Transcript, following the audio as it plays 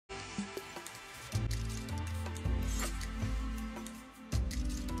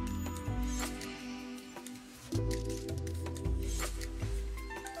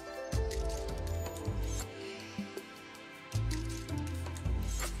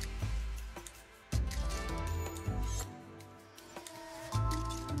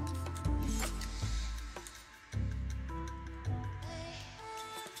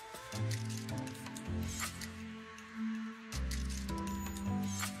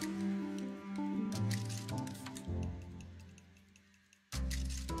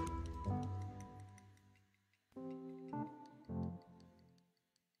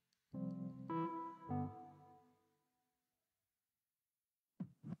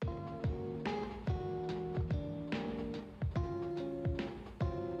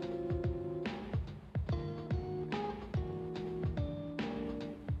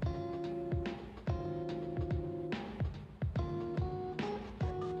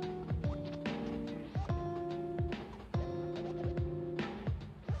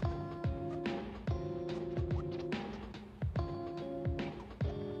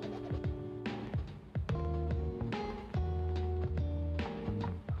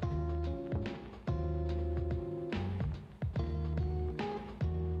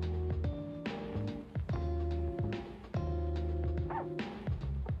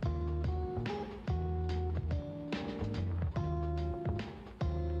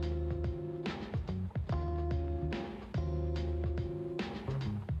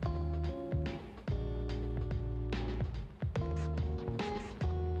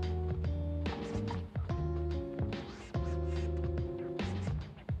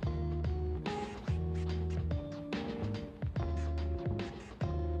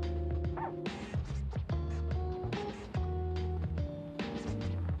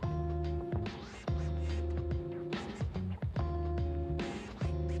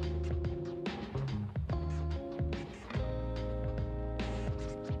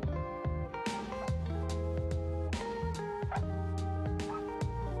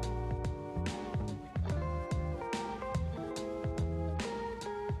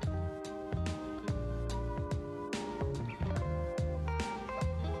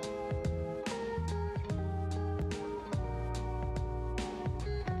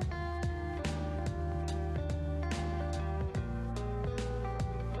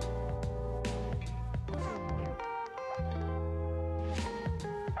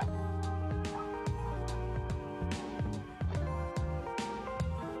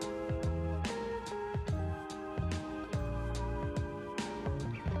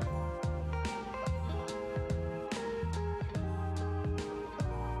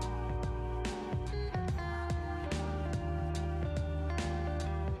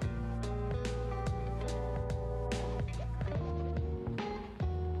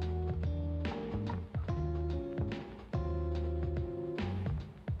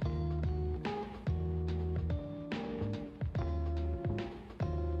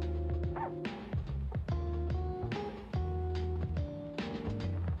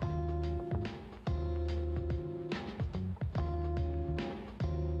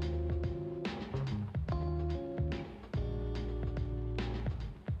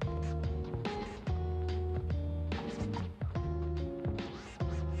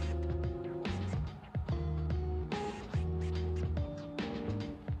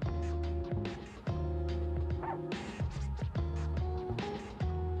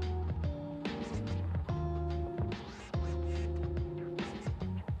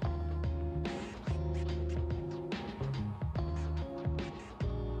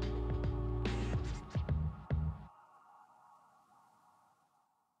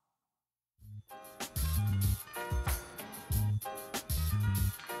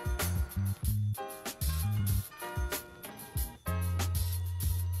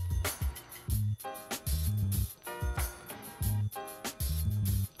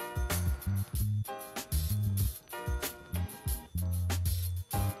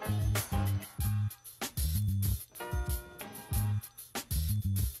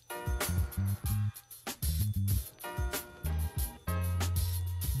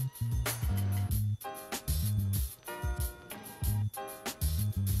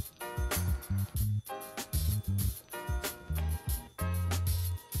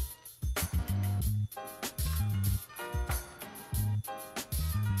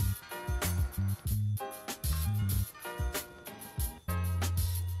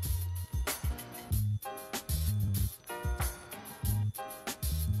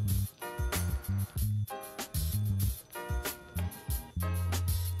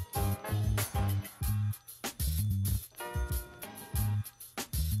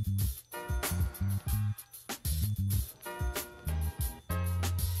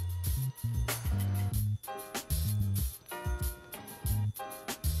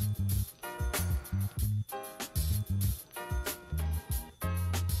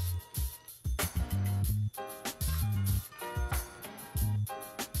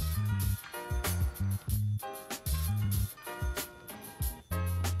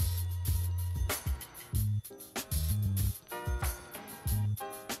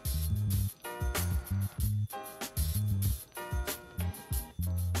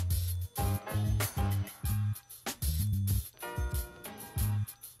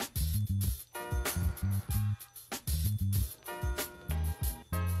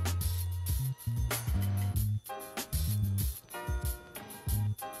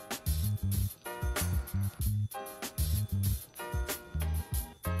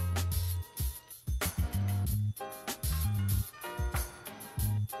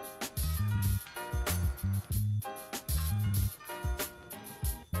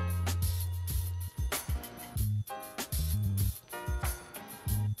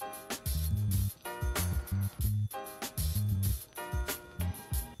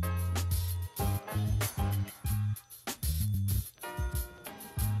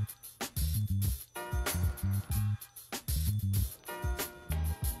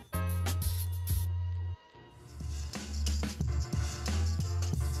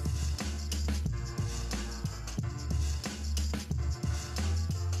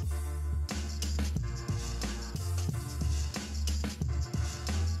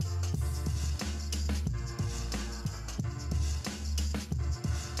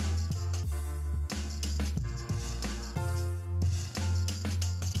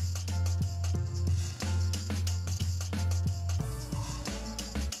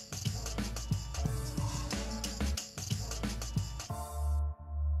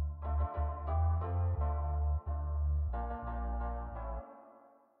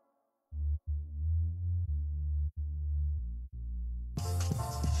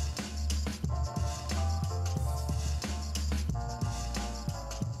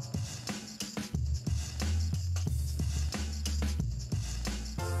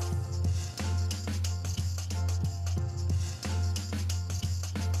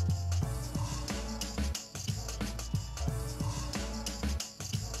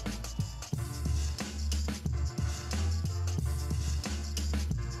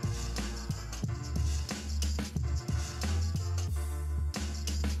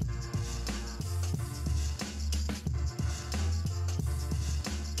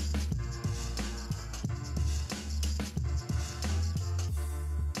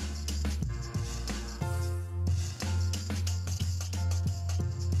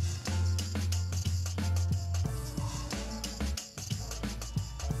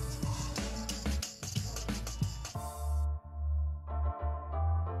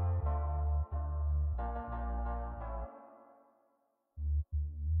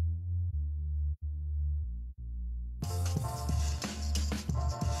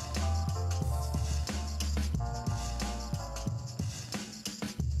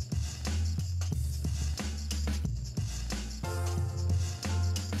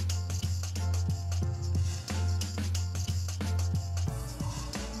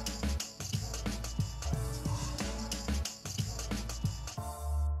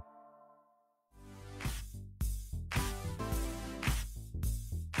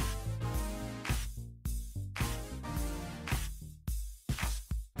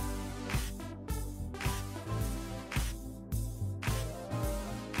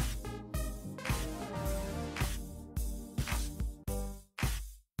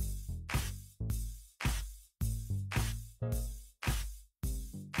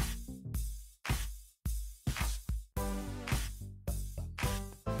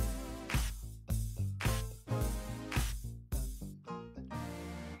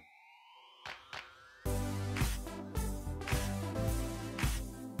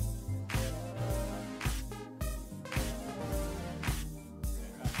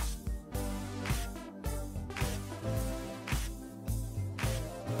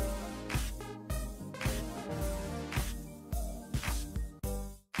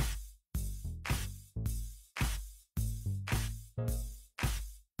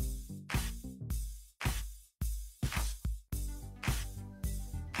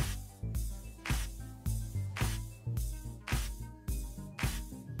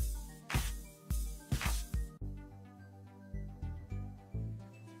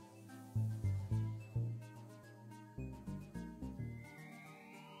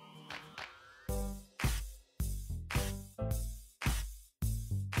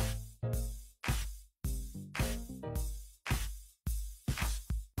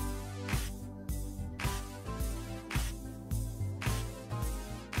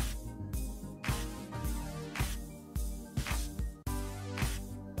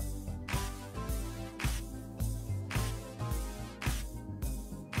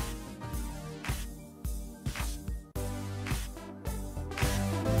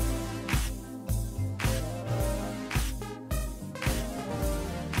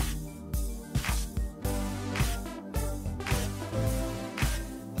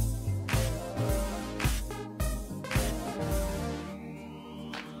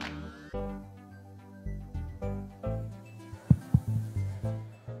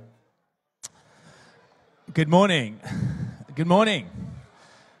Good morning. Good morning.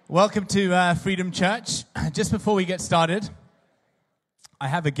 Welcome to Freedom Church. Just before we get started, I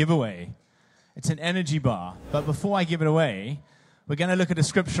have a giveaway. It's an energy bar. But before I give it away, we're going to look at a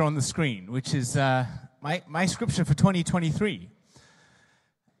scripture on the screen, which is my scripture for 2023.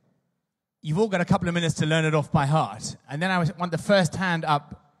 You've all got a couple of minutes to learn it off by heart. And then I want the first hand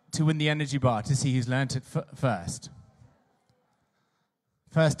up to win the energy bar to see who's learned it first.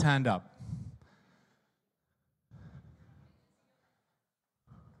 First hand up.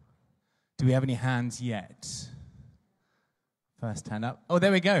 Do we have any hands yet? First hand up. Oh,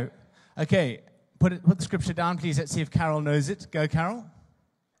 there we go. Okay, put the scripture down, please. Let's see if Carol knows it. Go, Carol.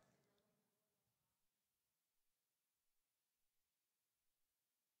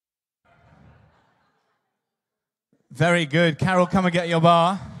 Very good. Carol, come and get your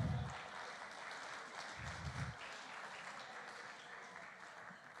bar.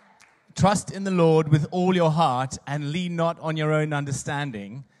 Trust in the Lord with all your heart and lean not on your own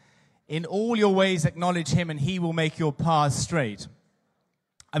understanding. In all your ways acknowledge him and he will make your paths straight.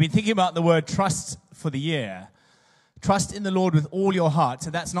 I've been thinking about the word trust for the year. Trust in the Lord with all your heart. So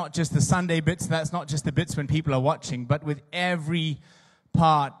that's not just the Sunday bits, that's not just the bits when people are watching, but with every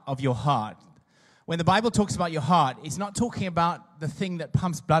part of your heart. When the Bible talks about your heart, it's not talking about the thing that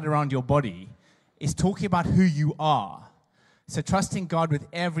pumps blood around your body. It's talking about who you are. So trusting God with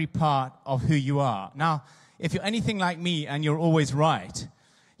every part of who you are. Now, if you're anything like me and you're always right,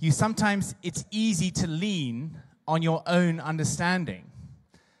 sometimes it's easy to lean on your own understanding.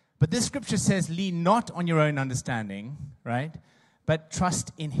 But this scripture says, lean not on your own understanding, right? But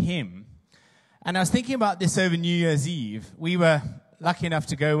trust in him. And I was thinking about this over New Year's Eve. We were lucky enough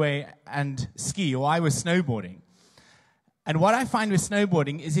to go away and ski, or I was snowboarding. And what I find with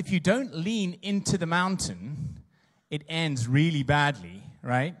snowboarding is if you don't lean into the mountain, it ends really badly,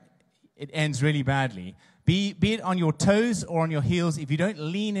 right? It ends really badly. Be it on your toes or on your heels, if you don't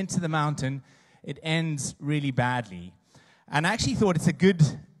lean into the mountain, it ends really badly. And I actually thought it's a good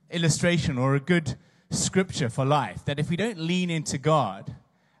illustration or a good scripture for life, that if we don't lean into God,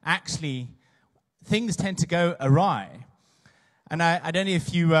 actually things tend to go awry. And I don't know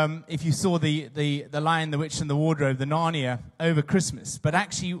if you saw the Lion, the Witch, and the Wardrobe, the Narnia, over Christmas. But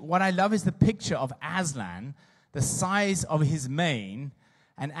actually what I love is the picture of Aslan, the size of his mane.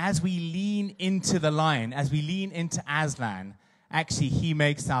 And as we lean into the lion, as we lean into Aslan, actually he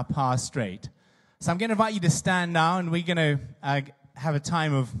makes our path straight. So I'm going to invite you to stand now, and we're going to have a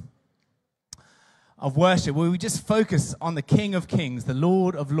time of worship where we just focus on the King of Kings, the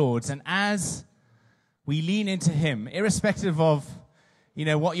Lord of Lords. And as we lean into him, irrespective of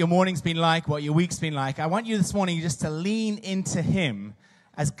what your morning's been like, what your week's been like, I want you this morning just to lean into him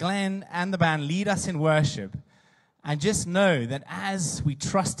as Glenn and the band lead us in worship. And just know that as we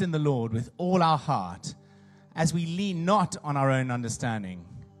trust in the Lord with all our heart, as we lean not on our own understanding,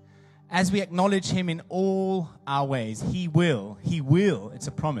 as we acknowledge him in all our ways, he will, it's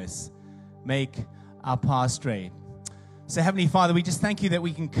a promise, make our path straight. So Heavenly Father, we just thank you that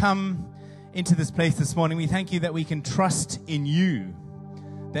we can come into this place this morning. We thank you that we can trust in you,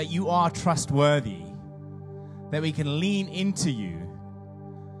 that you are trustworthy, that we can lean into you,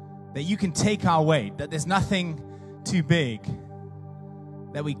 that you can take our weight, that there's nothing too big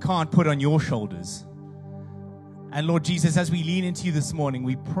that we can't put on your shoulders. And Lord Jesus, as we lean into you this morning,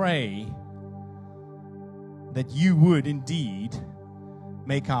 we pray that you would indeed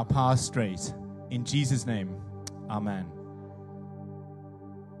make our path straight. In Jesus' name, amen.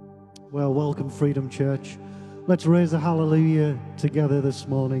 Well, welcome, Freedom Church. Let's raise a hallelujah together this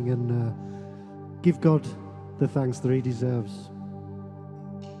morning and give God the thanks that he deserves.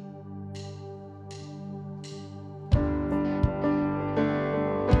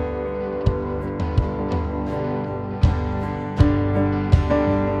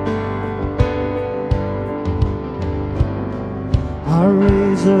 I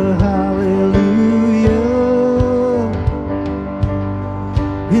raise a hallelujah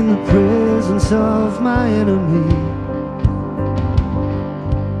in the presence of my enemy.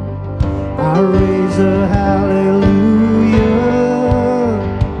 I raise a hallelujah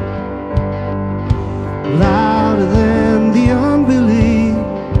louder than the unbelief.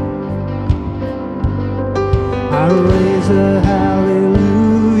 I raise a hallelujah.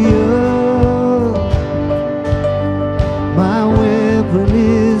 My weapon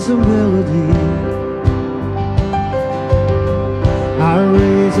is a melody. I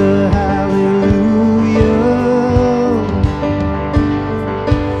raise a hallelujah.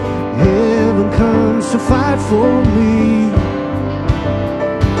 Heaven comes to fight for me.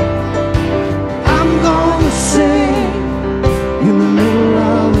 I'm gonna sing in the middle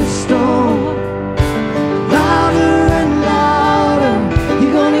of the storm.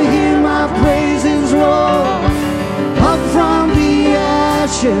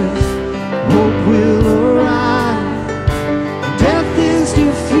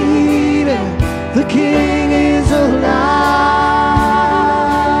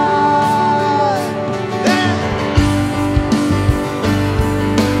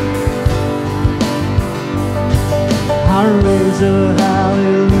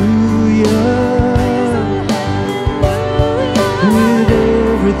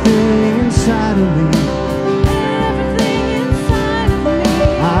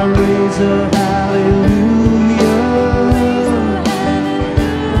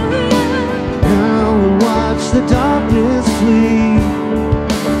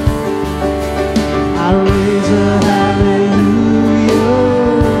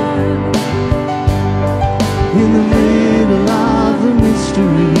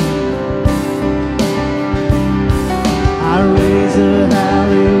 I raise a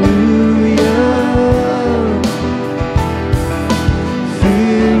hallelujah.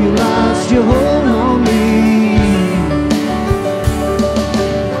 Fear you lost your hold on me.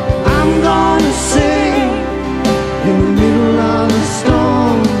 I'm gonna sing in the middle of the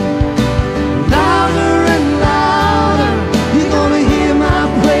storm. Louder and louder, you're gonna hear my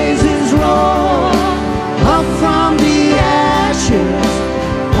praises roar. Up from the ashes,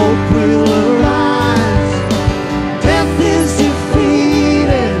 hope will arise. Death is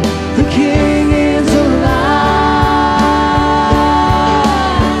defeated, the King is alive.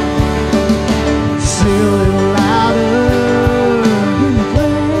 Sing a little louder In the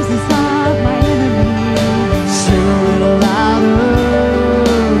presence of my enemies, Sing a little louder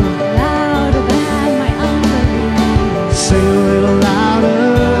louder than my unbelief. Sing a little louder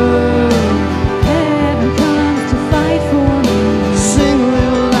Heaven comes to fight for me. Sing a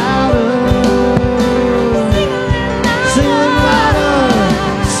little louder Sing a little louder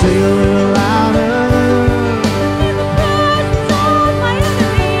Sing a little louder In the presence of my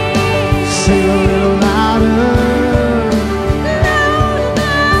enemies, Sing a little louder louder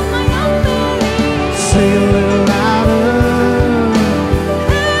than my unbelief. Sing a little louder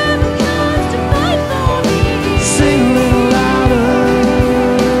Heaven comes to fight for me. Sing a little louder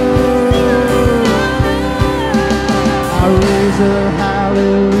I raise a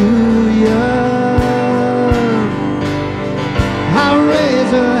hallelujah I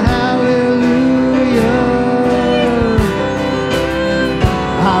raise a hallelujah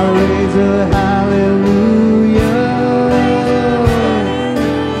I raise a hallelujah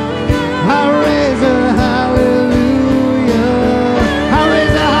I raise a hallelujah I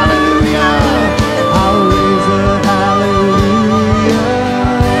raise a hallelujah I raise a hallelujah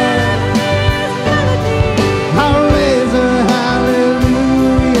I raise a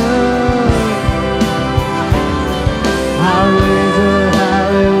hallelujah I raise a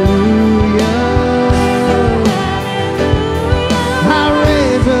hallelujah I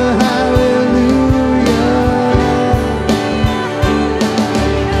raise a hallelujah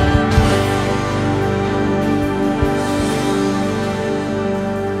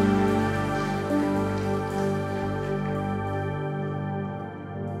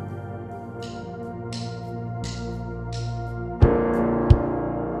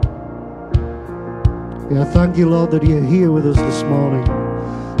Yeah, thank you, Lord, that you're here with us this morning.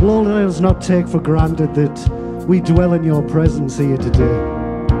 Lord, let us not take for granted that we dwell in your presence here today.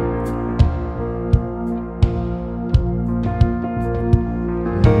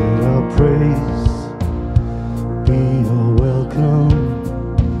 Let our praise be your welcome.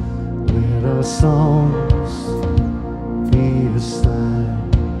 Let our songs be a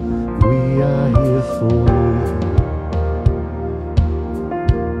sign we are here for you.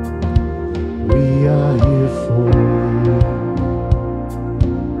 We are here for you.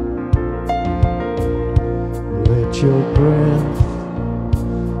 Let your breath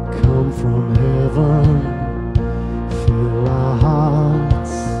come from heaven. Fill our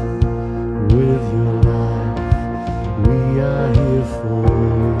hearts with your life. We are here for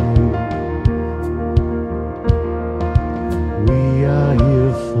you. We are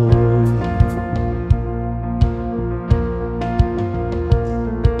here for you.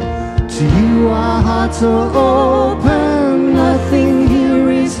 To you our hearts are open, nothing here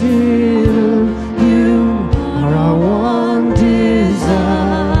is hidden. You are our one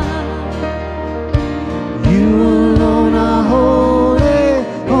desire. You alone are holy,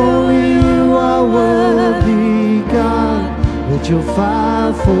 only you are worthy, God. Let your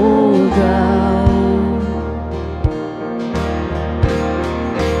fire fall down.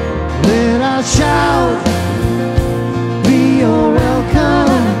 Let our shout be your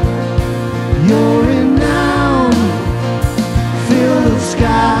welcome. Your renown, fill the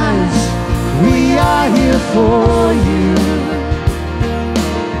skies. We are here for you.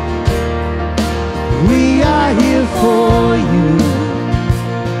 We are here for you.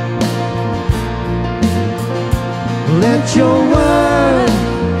 Let your word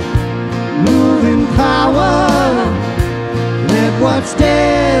move in power. Let what's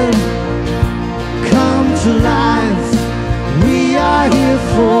dead come to life. We are here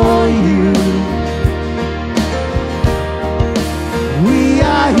for you. We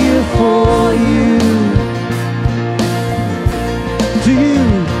are here for you.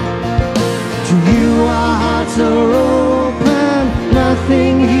 To you our hearts are open.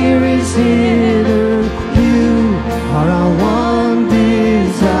 Nothing here is hidden. You are our one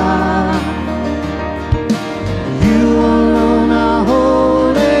desire. You alone are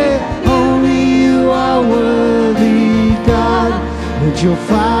holy. Only you are worthy, God. Let your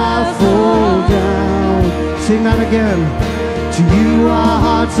fire I fall down. Sing that again. To you our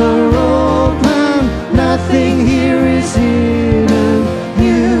hearts are open, nothing here is hidden.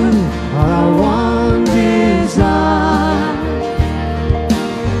 You are our one desire.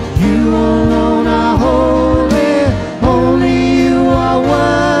 You alone are holy, only you are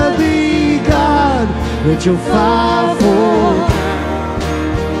worthy, God. Let your fire fall down.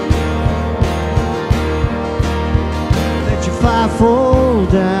 Let your fire fall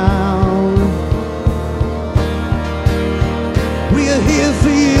down. We are here for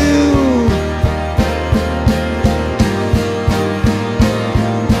you.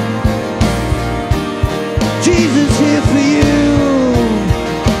 Jesus here for you.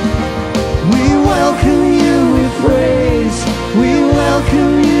 We welcome you with praise. We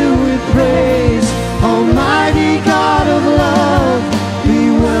welcome you with praise. Almighty God of love, be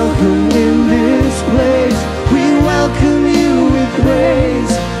welcomed in this place. We welcome you with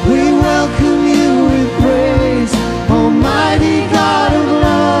praise. We welcome you with praise. Almighty God of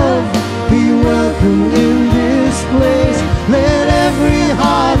love, be welcomed in this place. Let every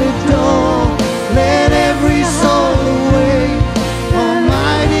heart adore, let every soul awake.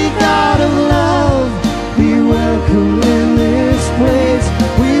 Almighty God of love, be welcomed in this place.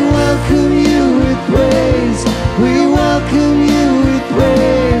 We welcome you with praise. We welcome you with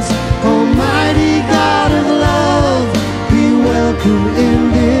praise. Almighty God of love, be welcomed in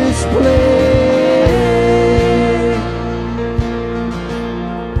this place.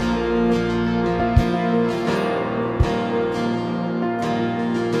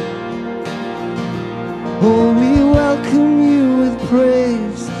 Oh, we welcome you with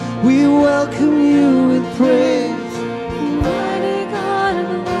praise. We welcome you with praise. Mighty God of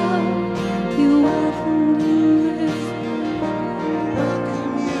love, you welcomed in this.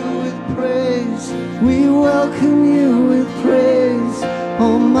 Welcome you with praise. We welcome you with praise.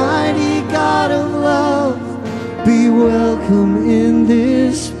 Almighty God of love, be welcome in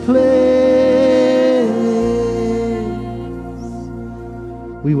this place.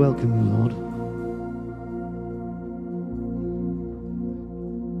 We welcome you, Lord.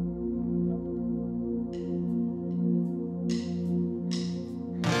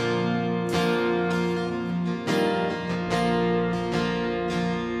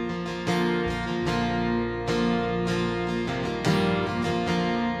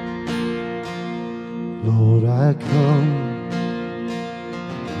 Lord, I come,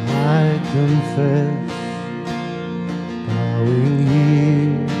 I confess, bowing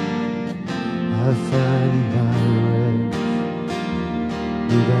here, I find my rest.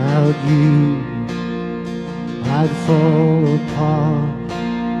 Without you, I'd fall apart.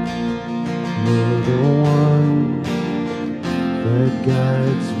 You're the one that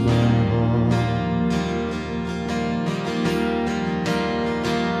guides my heart.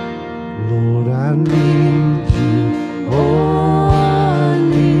 Lord, I need you. Oh, I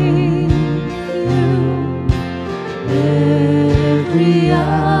need you. Every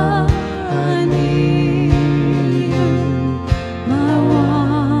hour I need you. My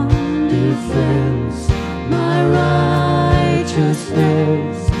one defense, my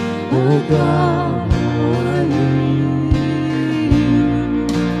righteousness. Oh God, how I need you.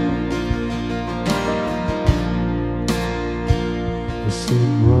 The sin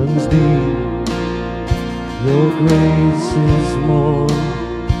runs deep. Your grace is more.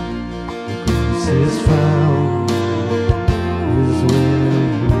 The grace is found is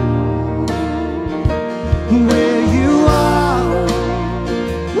where you are.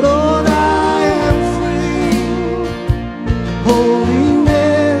 Lord, I am free.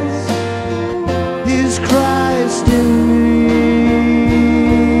 Holiness is Christ in me.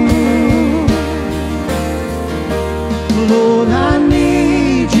 Lord, I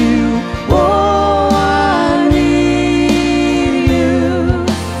need you. Oh, I need you.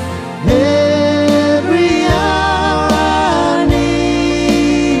 Every hour I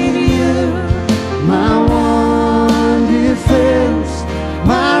need you. My one defense,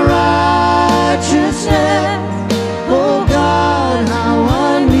 my righteousness. Oh God, how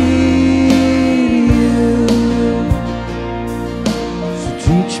I need you. So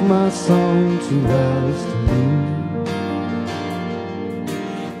teach my song to rise to you.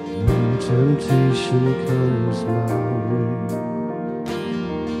 When temptation comes my way,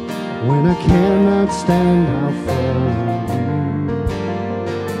 when I cannot stand, I'll follow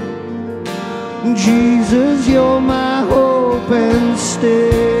you. Jesus, you're my hope and stay.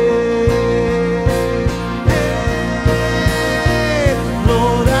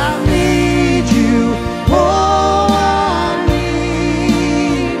 Lord, I need you. Oh, I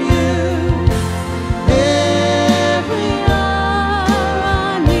need you. Every hour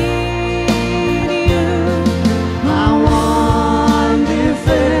I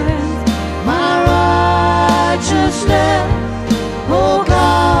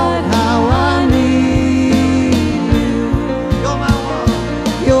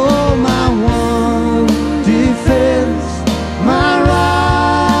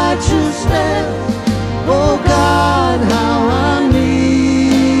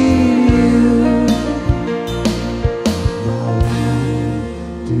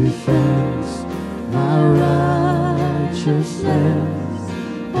defense, my righteousness.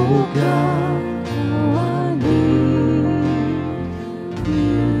 Oh God, how I need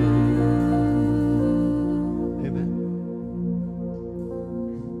you. Amen.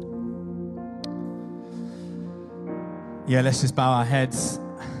 Yeah, let's just bow our heads.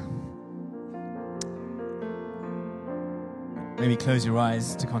 Maybe close your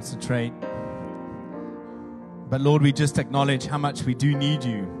eyes to concentrate. But Lord, we just acknowledge how much we do need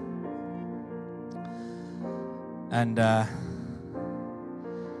you. And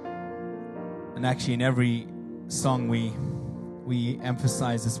actually in every song we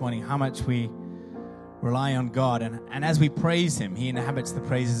emphasize this morning how much we rely on God. And as we praise Him, He inhabits the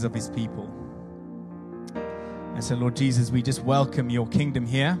praises of His people. And so, Lord Jesus, we just welcome your kingdom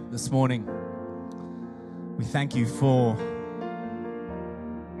here this morning. We thank you for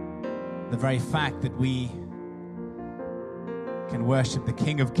the very fact that we can worship the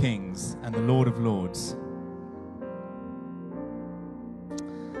King of Kings and the Lord of Lords.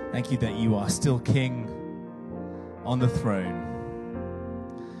 Thank you that you are still King on the throne.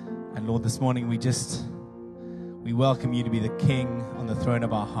 And Lord, this morning we welcome you to be the King on the throne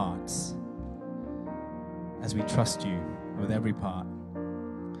of our hearts as we trust you with every part.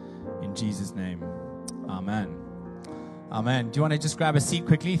 In Jesus' name, amen. Amen. Do you want to just grab a seat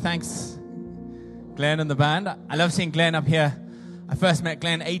quickly? Thanks, Glenn and the band. I love seeing Glenn up here. I first met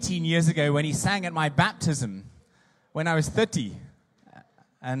Glenn 18 years ago when he sang at my baptism when I was 30.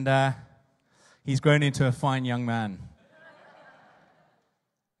 And he's grown into a fine young man.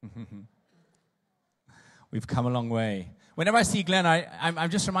 We've come a long way. Whenever I see Glenn,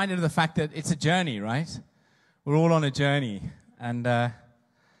 I'm just reminded of the fact that it's a journey, right? We're all on a journey. And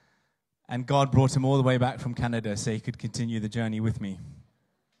God brought him all the way back from Canada so he could continue the journey with me.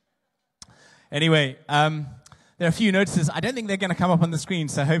 Anyway, there are a few notices. I don't think they're going to come up on the screen,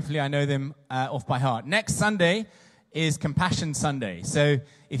 so hopefully I know them off by heart. Next Sunday is Compassion Sunday. So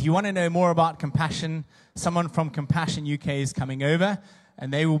if you want to know more about Compassion, someone from Compassion UK is coming over,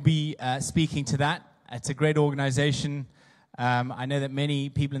 and they will be speaking to that. It's a great organization. I know that many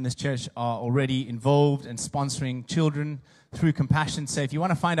people in this church are already involved and sponsoring children through Compassion. So if you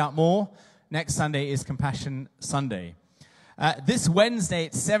want to find out more, next Sunday is Compassion Sunday. This Wednesday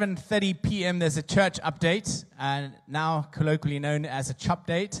at 7:30 p.m. there's a church update, now colloquially known as a CHUP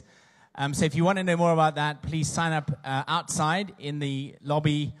date. So if you want to know more about that, please sign up outside in the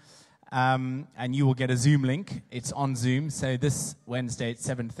lobby, and you will get a Zoom link. It's on Zoom. So this Wednesday at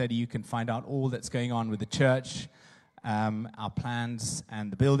 7:30 you can find out all that's going on with the church, our plans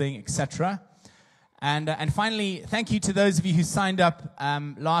and the building, etc. And finally, thank you to those of you who signed up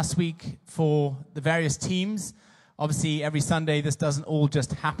last week for the various teams. Obviously, every Sunday, this doesn't all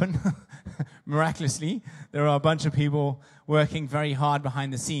just happen miraculously. There are a bunch of people working very hard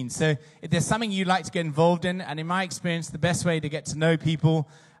behind the scenes. So if there's something you'd like to get involved in, and in my experience, the best way to get to know people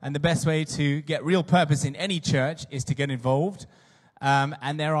and the best way to get real purpose in any church is to get involved.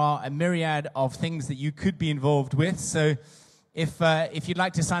 And there are a myriad of things that you could be involved with. So if you'd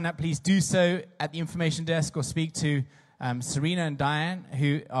like to sign up, please do so at the information desk or speak to Serena and Diane,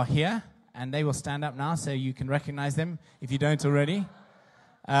 who are here. And they will stand up now so you can recognize them if you don't already.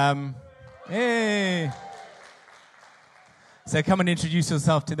 Hey! So come and introduce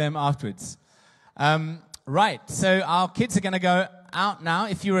yourself to them afterwards. Right, so our kids are going to go out now.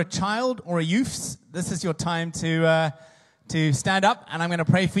 If you're a child or a youth, this is your time to stand up, and I'm going to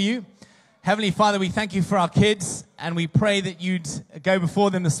pray for you. Heavenly Father, we thank you for our kids, and we pray that you'd go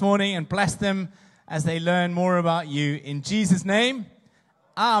before them this morning and bless them as they learn more about you. In Jesus' name,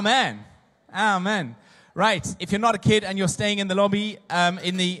 amen. Amen. Right. If you're not a kid and you're staying in the lobby,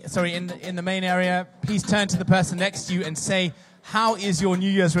 in the main area, please turn to the person next to you and say, "How is your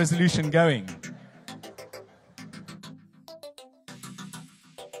New Year's resolution going?"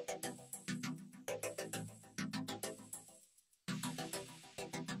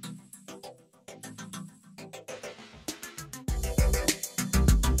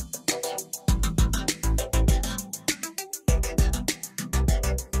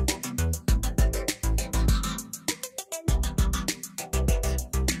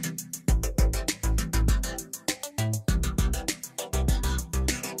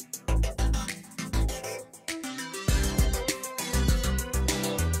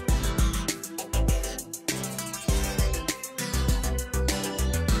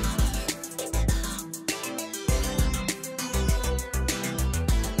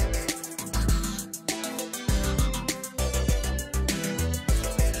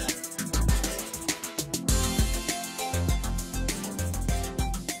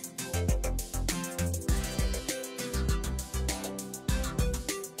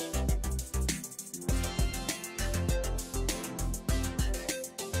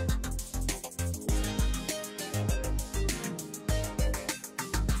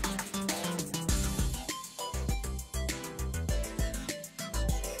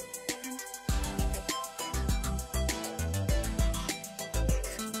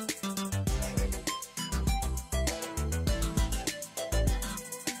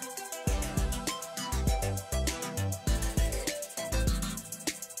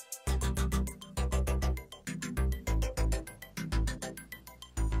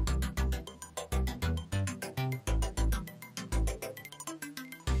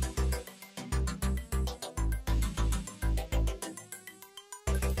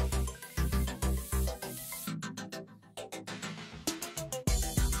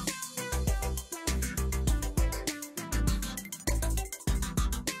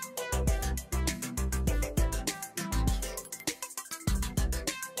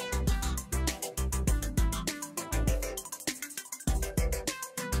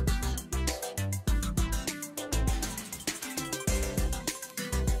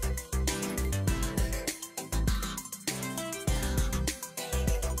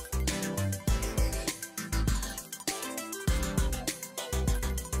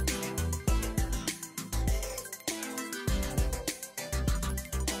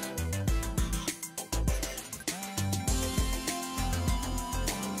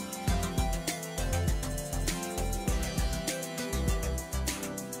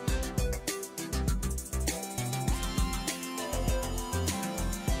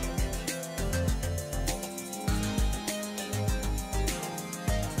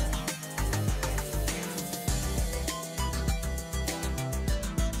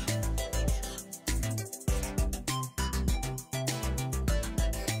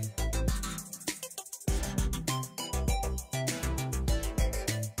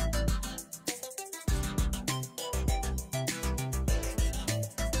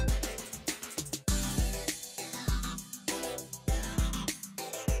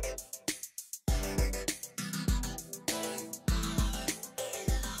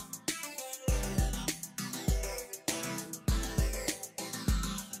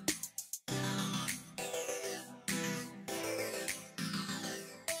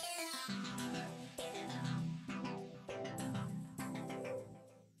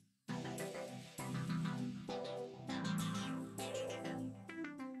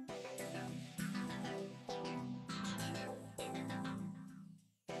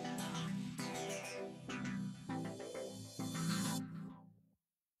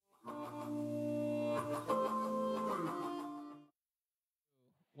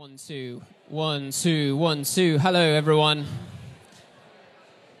 1, 2, 1, 2, 1, 2. Hello, everyone.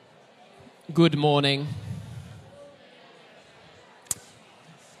 Good morning.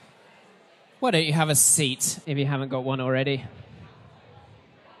 Why don't you have a seat if you haven't got one already?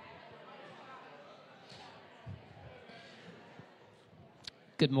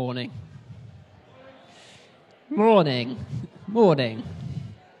 Good morning. Morning. Morning.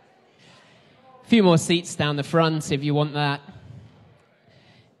 A few more seats down the front if you want that.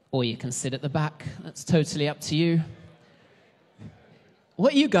 Or you can sit at the back. That's totally up to you.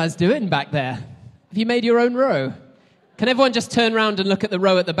 What are you guys doing back there? Have you made your own row? Can everyone just turn around and look at the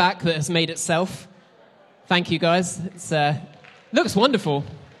row at the back that has made itself? Thank you, guys. It looks wonderful.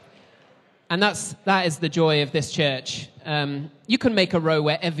 And that is the joy of this church. You can make a row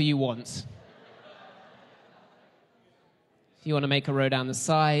wherever you want. If you want to make a row down the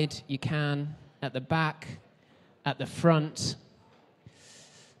side, you can. At the back, at the front.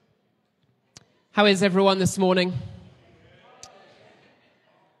 How is everyone this morning?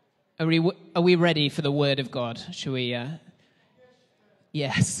 Are we ready for the Word of God? Shall we?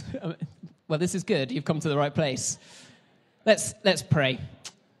 Yes. Well, this is good. You've come to the right place. Let's pray.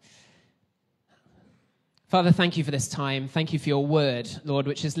 Father, thank you for this time. Thank you for your Word, Lord,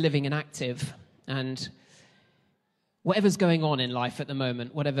 which is living and active. And whatever's going on in life at the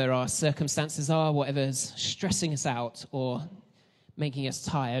moment, whatever our circumstances are, whatever's stressing us out or making us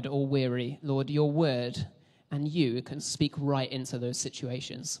tired or weary, Lord, your word and you can speak right into those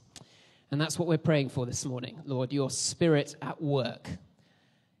situations. And that's what we're praying for this morning, Lord, your spirit at work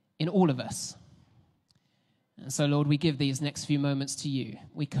in all of us. And so, Lord, we give these next few moments to you.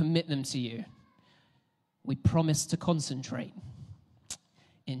 We commit them to you. We promise to concentrate.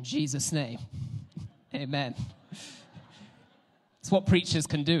 In Jesus' name, amen. It's what preachers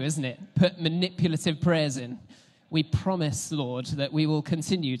can do, isn't it? Put manipulative prayers in. We promise, Lord, that we will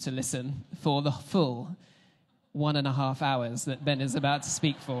continue to listen for the full 1.5 hours that Ben is about to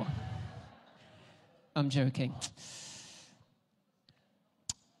speak for. I'm joking.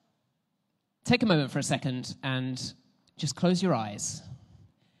 Take a moment for a second and just close your eyes.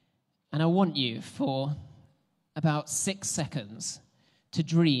 And I want you for about 6 seconds to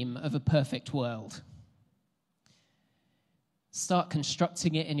dream of a perfect world. Start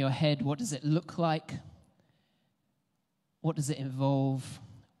constructing it in your head. What does it look like? What does it involve?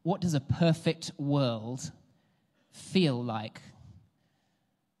 What does a perfect world feel like?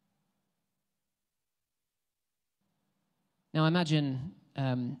 Now imagine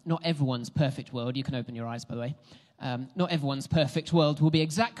not everyone's perfect world. You can open your eyes, by the way. Not everyone's perfect world will be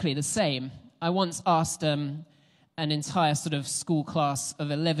exactly the same. I once asked an entire sort of school class of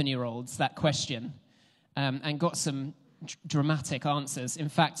 11-year-olds that question and got some dramatic answers. In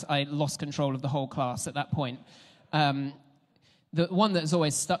fact, I lost control of the whole class at that point. The one that has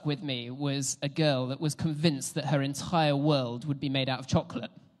always stuck with me was a girl that was convinced that her entire world would be made out of chocolate.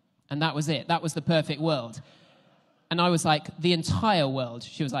 And that was it. That was the perfect world. And I was like, the entire world?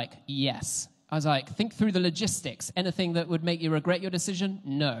 She was like, yes. I was like, think through the logistics. Anything that would make you regret your decision?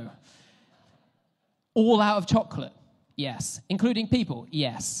 No. All out of chocolate? Yes. Including people?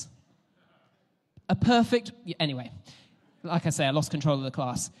 Yes. A perfect... Anyway, like I say, I lost control of the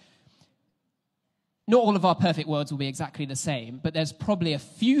class. Not all of our perfect worlds will be exactly the same, but there's probably a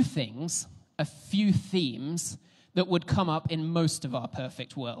few things, a few themes that would come up in most of our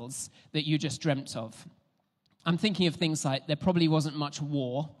perfect worlds that you just dreamt of. I'm thinking of things like there probably wasn't much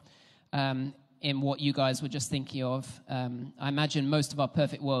war in what you guys were just thinking of. I imagine most of our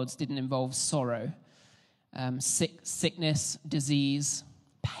perfect worlds didn't involve sorrow, sickness, disease,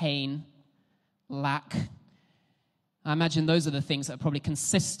 pain, lack. I imagine those are the things that are probably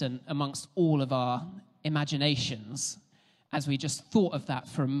consistent amongst all of our imaginations as we just thought of that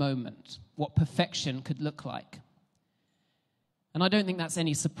for a moment, what perfection could look like. And I don't think that's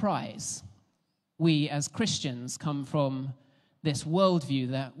any surprise. We as Christians come from this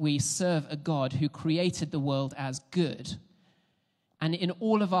worldview that we serve a God who created the world as good. And in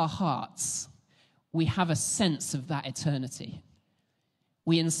all of our hearts, we have a sense of that eternity.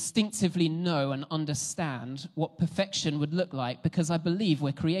 We instinctively know and understand what perfection would look like because I believe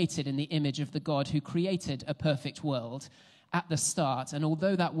we're created in the image of the God who created a perfect world at the start. And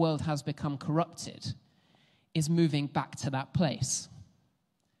although that world has become corrupted, is moving back to that place.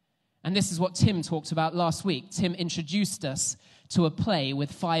 And this is what Tim talked about last week. Tim introduced us to a play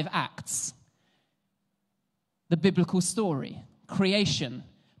with 5 acts. The biblical story, creation,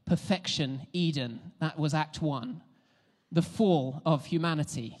 perfection, Eden. That was Act 1. The fall of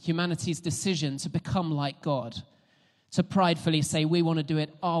humanity, humanity's decision to become like God, to pridefully say we want to do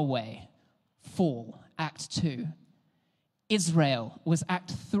it our way. Fall, Act 2. Israel was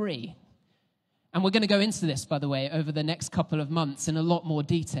Act 3. And we're going to go into this, by the way, over the next couple of months in a lot more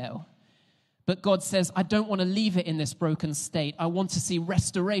detail. But God says, I don't want to leave it in this broken state. I want to see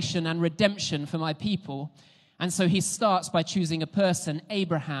restoration and redemption for my people. And so he starts by choosing a person.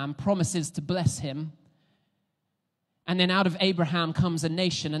 Abraham promises to bless him. And then out of Abraham comes a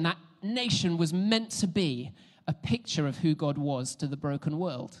nation. And that nation was meant to be a picture of who God was to the broken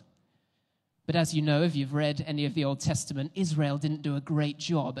world. But as you know, if you've read any of the Old Testament, Israel didn't do a great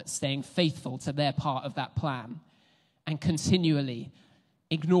job at staying faithful to their part of that plan and continually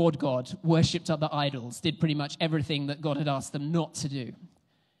ignored God, worshipped other idols, did pretty much everything that God had asked them not to do.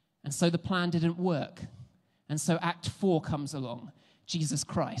 And so the plan didn't work. And so Act 4 comes along. Jesus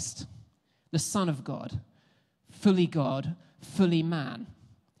Christ, the Son of God, fully man.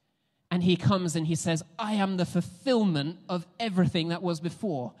 And he comes and he says, I am the fulfillment of everything that was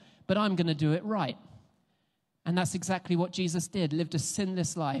before, but I'm going to do it right. And that's exactly what Jesus did, lived a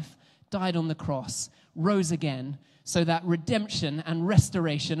sinless life, died on the cross, rose again, so that redemption and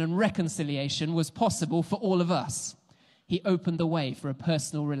restoration and reconciliation was possible for all of us. He opened the way for a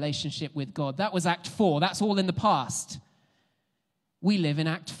personal relationship with God. That was Act 4. That's all in the past. We live in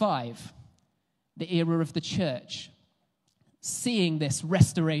Act 5, the era of the church. Seeing this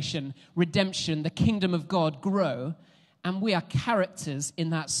restoration, redemption, the kingdom of God grow, and we are characters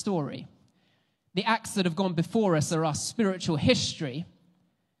in that story. The acts that have gone before us are our spiritual history,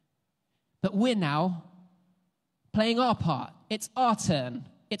 but we're now playing our part. It's our turn.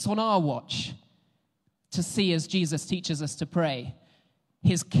 It's on our watch to see, as Jesus teaches us to pray,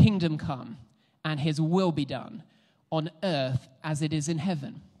 his kingdom come and his will be done on earth as it is in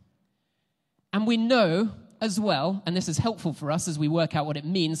heaven. And we know as well, and this is helpful for us as we work out what it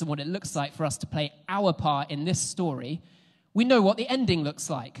means and what it looks like for us to play our part in this story, we know what the ending looks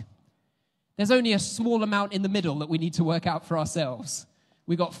like. There's only a small amount in the middle that we need to work out for ourselves.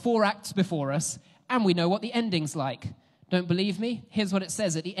 We've got 4 acts before us, and we know what the ending's like. Don't believe me? Here's what it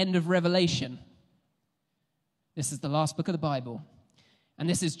says at the end of Revelation. This is the last book of the Bible. And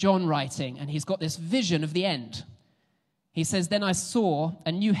this is John writing, and he's got this vision of the end. He says, then I saw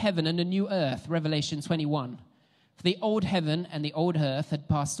a new heaven and a new earth, Revelation 21. For the old heaven and the old earth had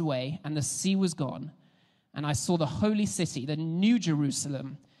passed away, and the sea was gone. And I saw the holy city, the new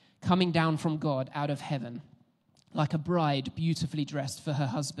Jerusalem, coming down from God out of heaven, like a bride beautifully dressed for her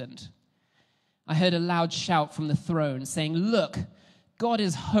husband. I heard a loud shout from the throne saying, look, God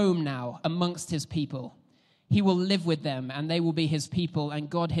is home now amongst his people. He will live with them, and they will be his people, and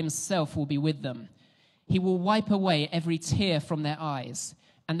God himself will be with them. He will wipe away every tear from their eyes,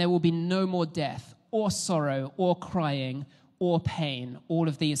 and there will be no more death, or sorrow, or crying, or pain. All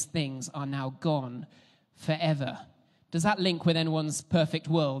of these things are now gone forever. Does that link with anyone's perfect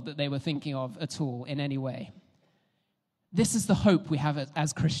world that they were thinking of at all in any way? This is the hope we have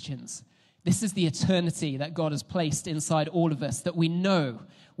as Christians. This is the eternity that God has placed inside all of us, that we know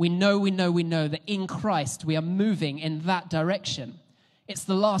that in Christ we are moving in that direction. It's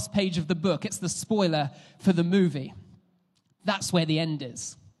the last page of the book. It's the spoiler for the movie. That's where the end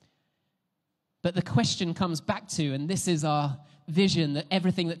is. But the question comes back to, and this is our vision, that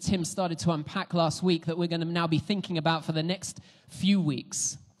everything that Tim started to unpack last week that we're going to now be thinking about for the next few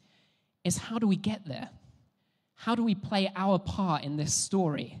weeks, is how do we get there? How do we play our part in this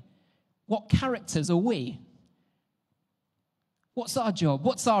story? What characters are we? What's our job?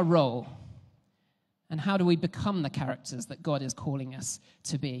 What's our role? And how do we become the characters that God is calling us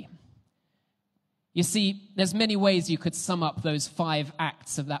to be? You see, there's many ways you could sum up those 5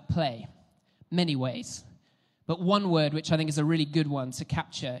 acts of that play. Many ways. But one word, which I think is a really good one to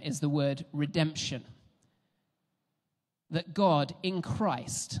capture, is the word redemption. That God, in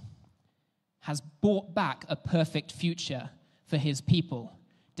Christ, has bought back a perfect future for his people,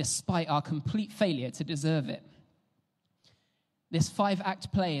 despite our complete failure to deserve it. This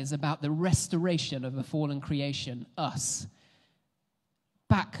 5-act play is about the restoration of a fallen creation, us,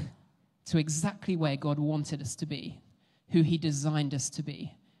 back to exactly where God wanted us to be, who he designed us to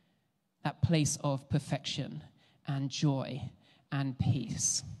be, that place of perfection and joy and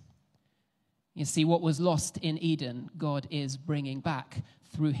peace. You see, what was lost in Eden, God is bringing back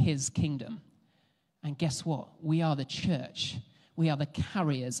through his kingdom. And guess what? We are the church. We are the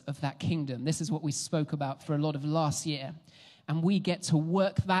carriers of that kingdom. This is what we spoke about for a lot of last year. And we get to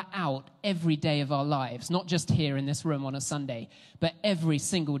work that out every day of our lives, not just here in this room on a Sunday, but every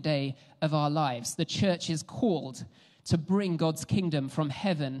single day of our lives. The church is called to bring God's kingdom from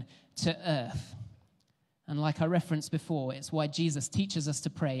heaven to earth. And like I referenced before, it's why Jesus teaches us to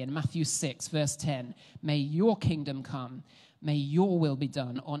pray in Matthew 6, verse 10, may your kingdom come, may your will be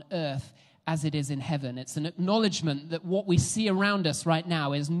done on earth as it is in heaven. It's an acknowledgement that what we see around us right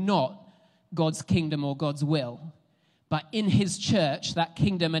now is not God's kingdom or God's will. But in his church, that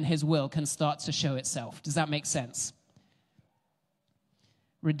kingdom and his will can start to show itself. Does that make sense?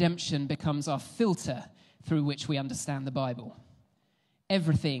 Redemption becomes our filter through which we understand the Bible.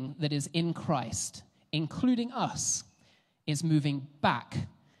 Everything that is in Christ, including us, is moving back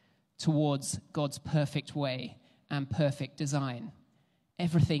towards God's perfect way and perfect design.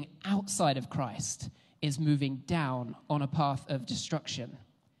 Everything outside of Christ is moving down on a path of destruction.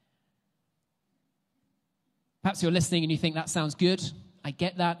 Perhaps you're listening and you think that sounds good. I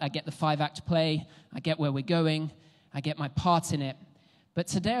get that. I get the 5-act play. I get where we're going. I get my part in it. But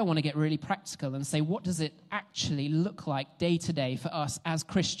today I want to get really practical and say, what does it actually look like day to day for us as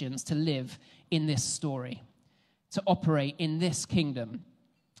Christians to live in this story, to operate in this kingdom,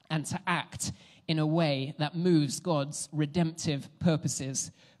 and to act in a way that moves God's redemptive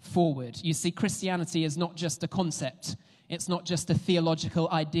purposes forward? You see, Christianity is not just a concept. It's not just a theological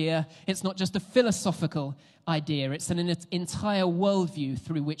idea. It's not just a philosophical idea. It's an entire worldview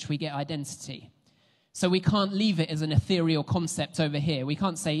through which we get identity. So we can't leave it as an ethereal concept over here. We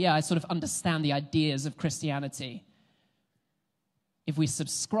can't say, yeah, I sort of understand the ideas of Christianity. If we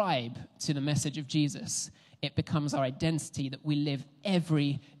subscribe to the message of Jesus, it becomes our identity that we live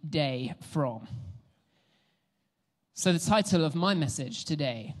every day from. So the title of my message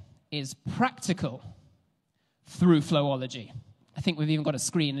today is Practical Through Flow-ology. I think we've even got a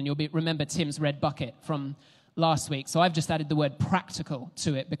screen, and you'll remember Tim's red bucket from last week. So I've just added the word practical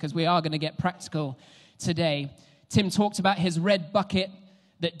to it because we are going to get practical today. Tim talked about his red bucket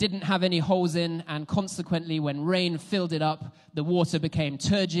that didn't have any holes in, and consequently, when rain filled it up, the water became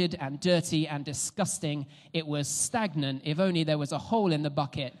turgid and dirty and disgusting. It was stagnant. If only there was a hole in the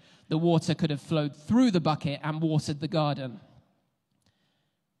bucket, the water could have flowed through the bucket and watered the garden.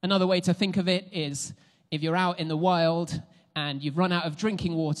 Another way to think of it is, if you're out in the wild and you've run out of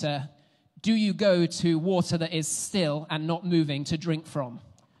drinking water, do you go to water that is still and not moving to drink from?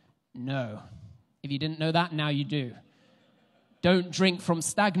 No. If you didn't know that, now you do. Don't drink from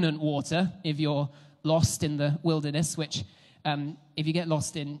stagnant water if you're lost in the wilderness, which if you get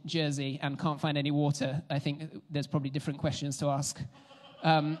lost in Jersey and can't find any water, I think there's probably different questions to ask.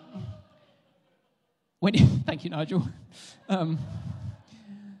 Thank you, Nigel.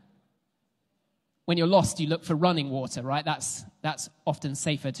 When you're lost, you look for running water, right? That's often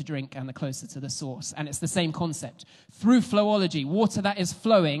safer to drink and the closer to the source. And it's the same concept. Through flow-ology, water that is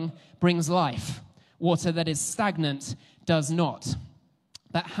flowing brings life. Water that is stagnant does not.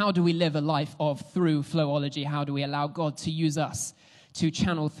 But how do we live a life of through flow-ology? How do we allow God to use us, to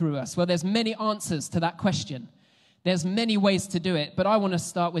channel through us? Well, there's many answers to that question. There's many ways to do it, but I want to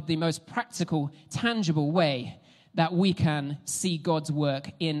start with the most practical, tangible way that we can see God's work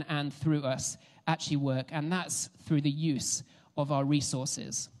in and through us actually work, and that's through the use of our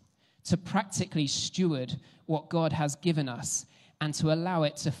resources, to practically steward what God has given us and to allow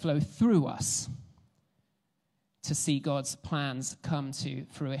it to flow through us to see God's plans come to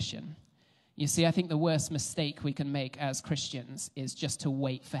fruition. You see, I think the worst mistake we can make as Christians is just to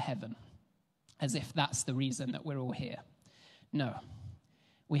wait for heaven, as if that's the reason that we're all here. No,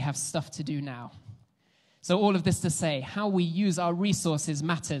 we have stuff to do now. So all of this to say, how we use our resources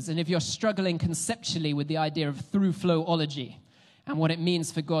matters. And if you're struggling conceptually with the idea of through flow-ology and what it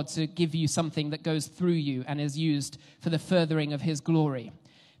means for God to give you something that goes through you and is used for the furthering of his glory,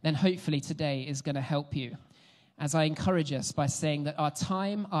 then hopefully today is going to help you. As I encourage us by saying that our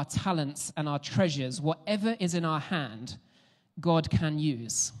time, our talents, and our treasures, whatever is in our hand, God can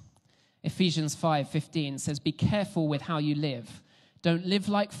use. Ephesians 5:15 says, "Be careful with how you live. Don't live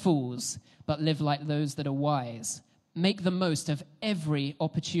like fools, but live like those that are wise. Make the most of every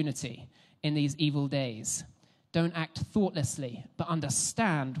opportunity in these evil days. Don't act thoughtlessly, but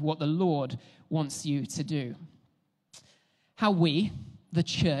understand what the Lord wants you to do." How we, the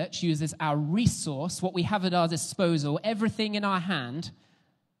church, uses our resource, what we have at our disposal, everything in our hand,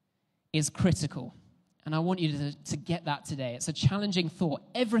 is critical. And I want you to get that today. It's a challenging thought.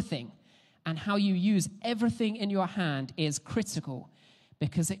 Everything, and how you use everything in your hand, is critical,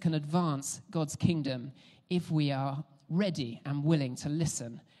 because it can advance God's kingdom if we are ready and willing to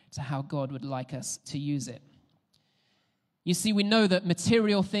listen to how God would like us to use it. You see, we know that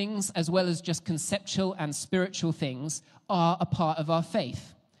material things, as well as just conceptual and spiritual things, are a part of our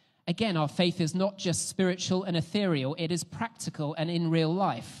faith. Again, our faith is not just spiritual and ethereal, it is practical and in real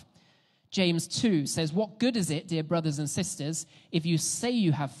life. James 2 says, "What good is it, dear brothers and sisters, if you say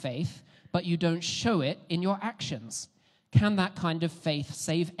you have faith, but you don't show it in your actions? Can that kind of faith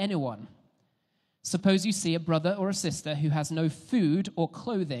save anyone?" Suppose you see a brother or a sister who has no food or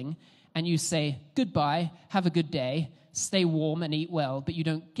clothing, and you say, "Goodbye, have a good day, stay warm and eat well," but you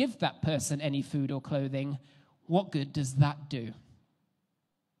don't give that person any food or clothing. What good does that do?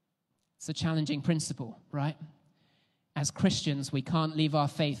 It's a challenging principle, right? As Christians, we can't leave our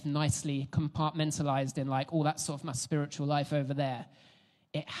faith nicely compartmentalized in like all that sort of my spiritual life over there.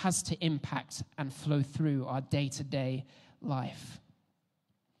 It has to impact and flow through our day-to-day life.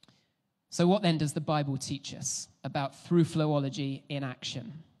 So what then does the Bible teach us about through flow-ology in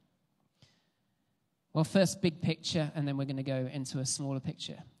action? Well, first, big picture, and then we're going to go into a smaller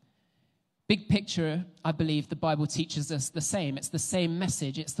picture. Big picture, I believe the Bible teaches us the same. It's the same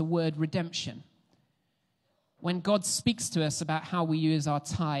message. It's the word redemption. When God speaks to us about how we use our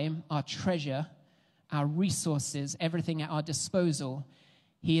time, our treasure, our resources, everything at our disposal,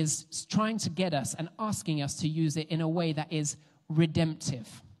 he is trying to get us and asking us to use it in a way that is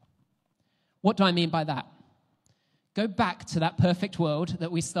redemptive. What do I mean by that? Go back to that perfect world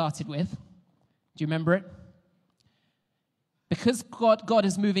that we started with. Do you remember it? Because God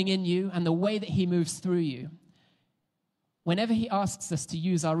is moving in you and the way that he moves through you, whenever he asks us to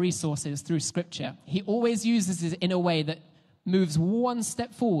use our resources through Scripture, he always uses it in a way that moves one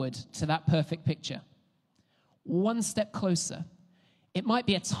step forward to that perfect picture. One step closer. It might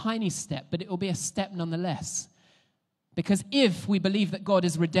be a tiny step, but it will be a step nonetheless. Because if we believe that God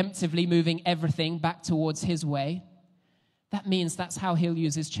is redemptively moving everything back towards his way, that means that's how he'll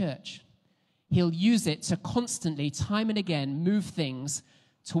use his church. He'll use it to constantly, time and again, move things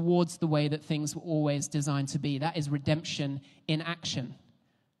towards the way that things were always designed to be. That is redemption in action.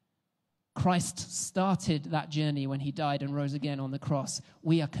 Christ started that journey when he died and rose again on the cross.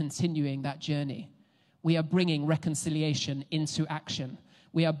 We are continuing that journey. We are bringing reconciliation into action.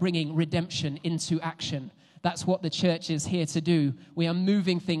 We are bringing redemption into action. That's what the church is here to do. We are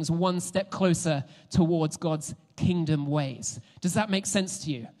moving things one step closer towards God's kingdom ways. Does that make sense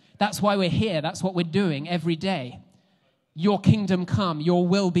to you? That's why we're here. That's what we're doing every day. Your kingdom come, your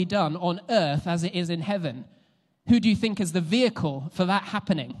will be done on earth as it is in heaven. Who do you think is the vehicle for that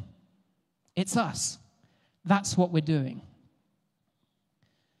happening? It's us. That's what we're doing.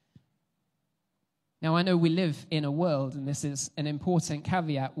 Now, I know we live in a world, and this is an important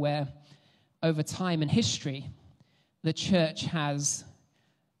caveat, where over time and history, the church has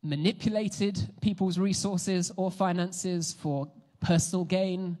manipulated people's resources or finances for personal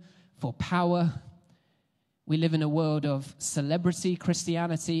gain, for power. We live in a world of celebrity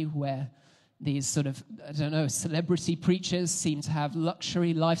Christianity where these sort of, celebrity preachers seem to have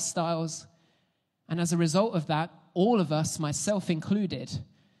luxury lifestyles. And as a result of that, all of us, myself included,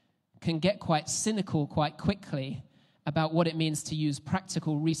 can get quite cynical quite quickly about what it means to use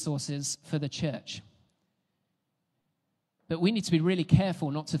practical resources for the church. But we need to be really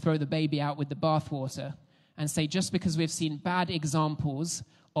careful not to throw the baby out with the bathwater and say just because we've seen bad examples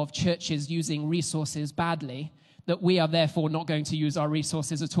of churches using resources badly, that we are therefore not going to use our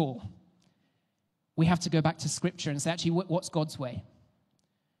resources at all. We have to go back to Scripture and say, actually, what's God's way?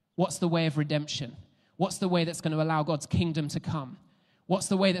 What's the way of redemption? What's the way that's going to allow God's kingdom to come? What's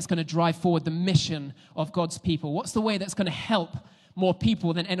the way that's going to drive forward the mission of God's people? What's the way that's going to help more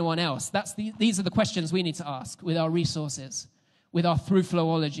people than anyone else? These are the questions we need to ask with our resources, with our through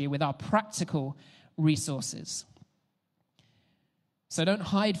flow-ology, with our practical resources. So don't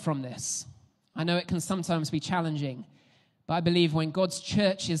hide from this. I know it can sometimes be challenging, but I believe when God's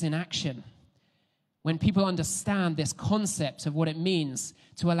church is in action, when people understand this concept of what it means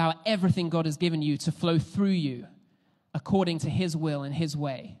to allow everything God has given you to flow through you according to his will and his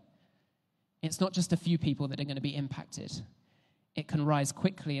way, it's not just a few people that are going to be impacted. It can rise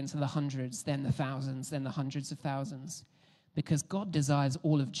quickly into the hundreds, then the thousands, then the hundreds of thousands, because God desires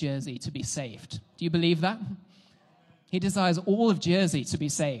all of Jersey to be saved. Do you believe that? He desires all of Jersey to be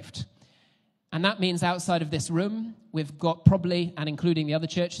saved. And that means outside of this room, we've got probably, and including the other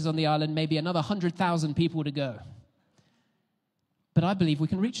churches on the island, maybe another 100,000 people to go. But I believe we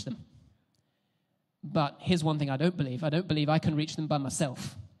can reach them. But here's one thing I don't believe. I don't believe I can reach them by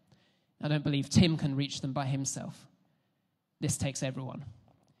myself. I don't believe Tim can reach them by himself. This takes everyone.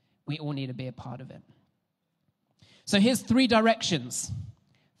 We all need to be a part of it. So here's 3 directions.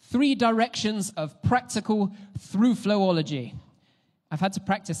 3 directions of practical through flow-ology. I've had to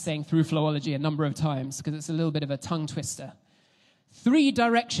practice saying through flow-ology a number of times because it's a little bit of a tongue twister. 3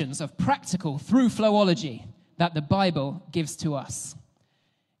 directions of practical through flow-ology that the Bible gives to us.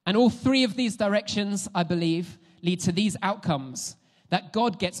 And all 3 of these directions, I believe, lead to these outcomes. That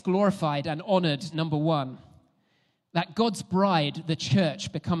God gets glorified and honored, number 1. That God's bride, the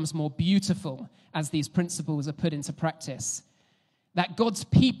church, becomes more beautiful as these principles are put into practice. that God's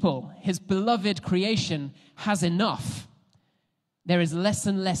people, his beloved creation, has enough. There is less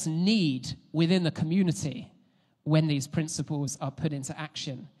and less need within the community when these principles are put into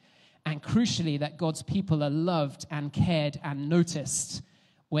action. And crucially, that God's people are loved and cared and noticed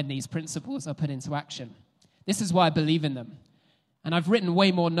when these principles are put into action. This is why I believe in them. And I've written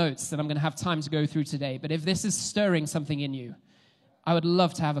way more notes than I'm going to have time to go through today. But if this is stirring something in you, I would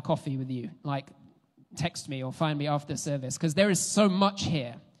love to have a coffee with you. Like, text me or find me after service, because there is so much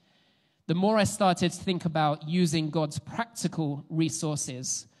here. The more I started to think about using God's practical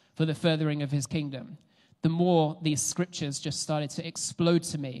resources for the furthering of his kingdom, the more these scriptures just started to explode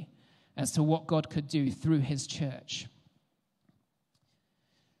to me as to what God could do through his church.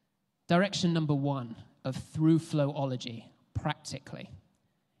 Direction number 1 of Thru Flow-ology, practically,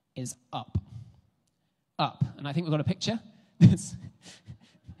 is up. Up. And I think we've got a picture.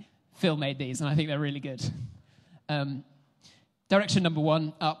 Phil made these, and I think they're really good. Direction number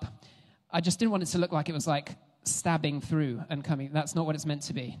 1, up. I just didn't want it to look like it was like stabbing through and coming. That's not what it's meant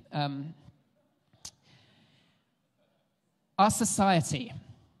to be. Our society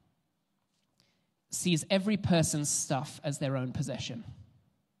sees every person's stuff as their own possession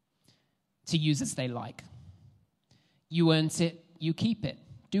to use as they like. You earned it, you keep it.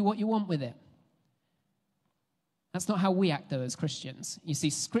 Do what you want with it. That's not how we act, though, as Christians. You see,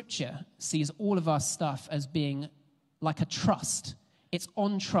 Scripture sees all of our stuff as being like a trust. It's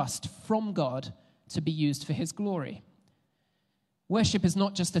on trust from God to be used for his glory. Worship is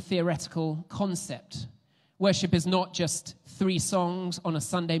not just a theoretical concept. Worship is not just 3 songs on a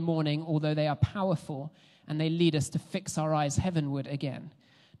Sunday morning, although they are powerful and they lead us to fix our eyes heavenward again.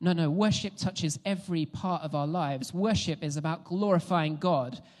 No, worship touches every part of our lives. Worship is about glorifying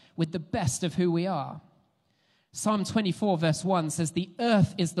God with the best of who we are. Psalm 24 verse 1 says, "The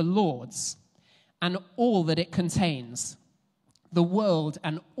earth is the Lord's and all that it contains, the world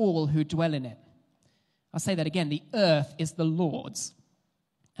and all who dwell in it." I'll say that again. The earth is the Lord's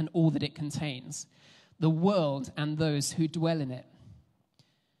and all that it contains, the world and those who dwell in it.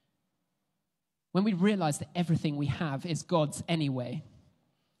 When we realize that everything we have is God's anyway,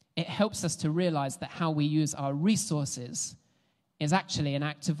 it helps us to realize that how we use our resources is actually an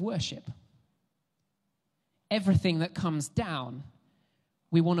act of worship. Everything that comes down,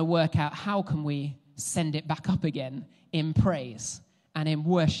 we want to work out how can we send it back up again in praise and in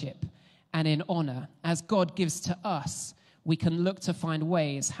worship and in honor. As God gives to us, we can look to find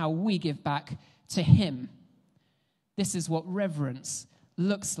ways how we give back to him. This is what reverence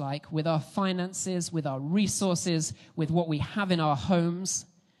looks like with our finances, with our resources, with what we have in our homes.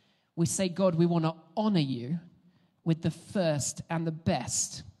 We say, God, we want to honor you with the first and the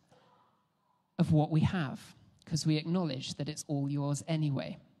best of what we have, because we acknowledge that it's all yours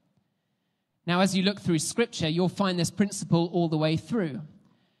anyway. Now, as you look through Scripture, you'll find this principle all the way through.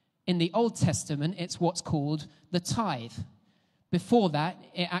 In the Old Testament, it's what's called the tithe. Before that,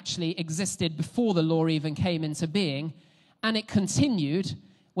 it actually existed before the law even came into being, and it continued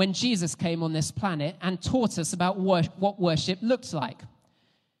when Jesus came on this planet and taught us about what worship looked like.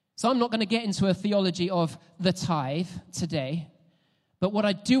 So I'm not going to get into a theology of the tithe today, but what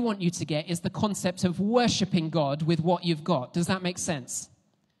I do want you to get is the concept of worshiping God with what you've got. Does that make sense?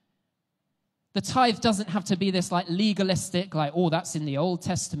 The tithe doesn't have to be this like legalistic, like, oh, that's in the Old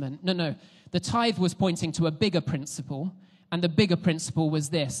Testament. No. The tithe was pointing to a bigger principle, and the bigger principle was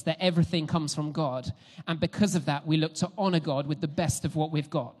this, that everything comes from God. And because of that, we look to honor God with the best of what we've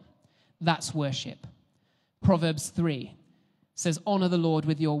got. That's worship. Proverbs 3 says, honor the Lord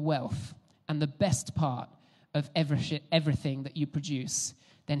with your wealth and the best part of everything that you produce.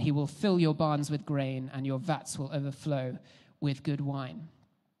 Then he will fill your barns with grain and your vats will overflow with good wine.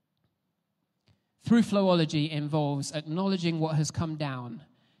 Thru Flow-ology involves acknowledging what has come down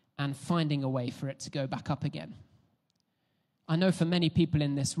and finding a way for it to go back up again. I know for many people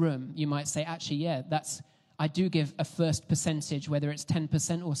in this room, you might say, actually, yeah, I do give a first percentage, whether it's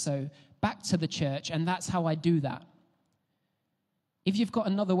 10% or so, back to the church, and that's how I do that. If you've got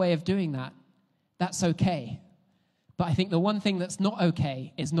another way of doing that, that's okay. But I think the one thing that's not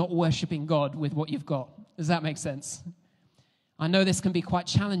okay is not worshiping God with what you've got. Does that make sense? I know this can be quite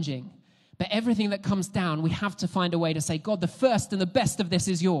challenging, but everything that comes down, we have to find a way to say, God, the first and the best of this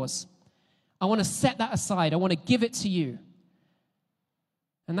is yours. I want to set that aside. I want to give it to you.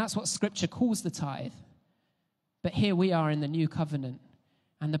 And that's what Scripture calls the tithe. But here we are in the new covenant,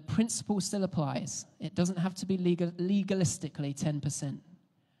 and the principle still applies. It doesn't have to be legalistically 10%.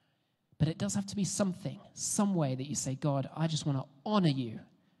 But it does have to be something, some way that you say, God, I just want to honor you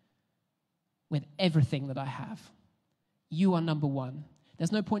with everything that I have. You are number one.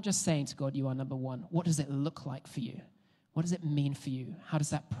 There's no point just saying to God, you are number one. What does it look like for you? What does it mean for you? How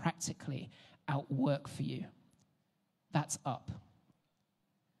does that practically outwork for you? That's up.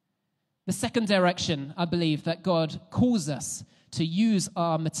 The second direction, I believe, that God calls us to use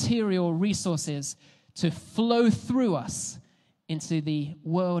our material resources to flow through us into the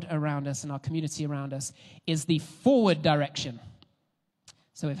world around us and our community around us is the forward direction.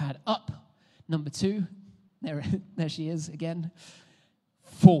 So we've had up, number 2. There she is again.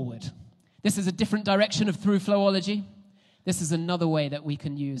 Forward. This is a different direction of through Flow-ology. This is another way that we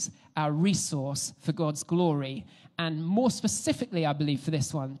can use our resource for God's glory, and more specifically, I believe, for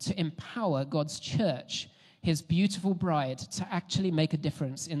this one, to empower God's church, his beautiful bride, to actually make a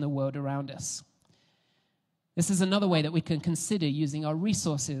difference in the world around us. This is another way that we can consider using our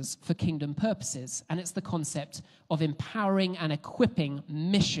resources for kingdom purposes, and it's the concept of empowering and equipping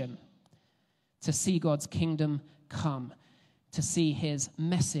mission to see God's kingdom come, to see his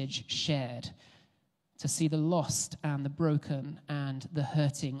message shared, to see the lost and the broken and the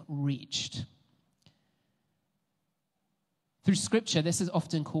hurting reached. Through Scripture, this is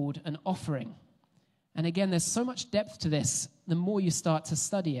often called an offering. And again, there's so much depth to this the more you start to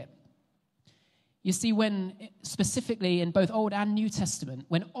study it. You see, when, specifically in both Old and New Testament,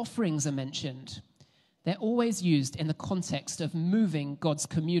 when offerings are mentioned, they're always used in the context of moving God's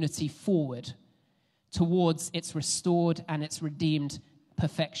community forward towards its restored and its redeemed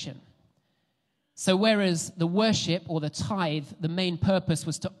perfection. So whereas the worship or the tithe, the main purpose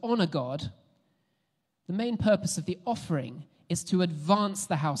was to honor God, the main purpose of the offering is to advance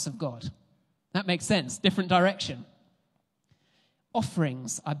the house of God. That makes sense. Different direction.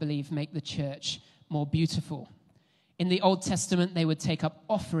 Offerings, I believe, make the church more beautiful. In the Old Testament, they would take up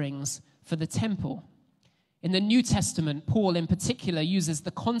offerings for the temple. In the New Testament, Paul in particular uses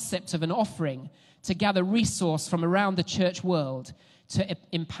the concept of an offering to gather resource from around the church world to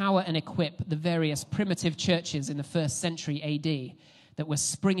empower and equip the various primitive churches in the 1st century AD that were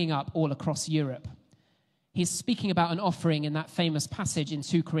springing up all across Europe. He's speaking about an offering in that famous passage in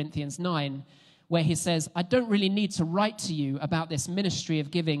 2 Corinthians 9, where he says, I don't really need to write to you about this ministry of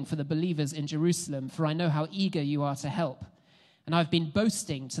giving for the believers in Jerusalem, for I know how eager you are to help. And I've been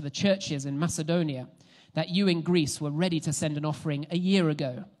boasting to the churches in Macedonia that you in Greece were ready to send an offering a year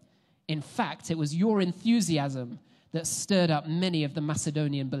ago. In fact, it was your enthusiasm that stirred up many of the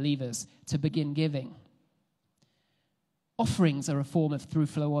Macedonian believers to begin giving. Offerings are a form of through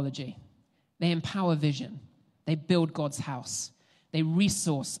Flow-ology. They empower vision. They build God's house. They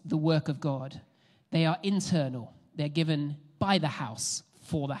resource the work of God. They are internal. They're given by the house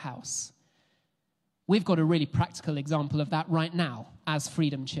for the house. We've got a really practical example of that right now as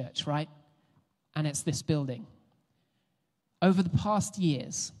Freedom Church, right? And it's this building. Over the past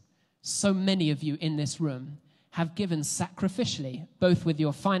years, so many of you in this room have given sacrificially, both with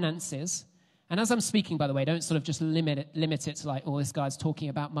your finances, and as I'm speaking, by the way, don't sort of just limit it to like, oh, this guy's talking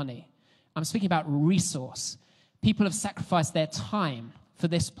about money. I'm speaking about resource. People have sacrificed their time for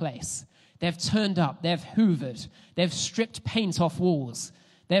this place. They've turned up, they've hoovered, they've stripped paint off walls,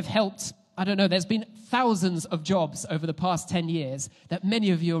 they've helped, I don't know, there's been thousands of jobs over the past 10 years that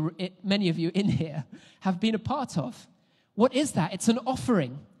many of you in here have been a part of. What is that? It's an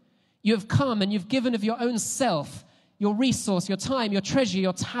offering. You have come and you've given of your own self, your resource, your time, your treasure,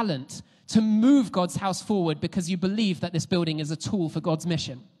 your talent to move God's house forward because you believe that this building is a tool for God's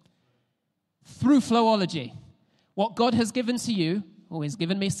mission. Through Flow-ology, what God has given to you, he's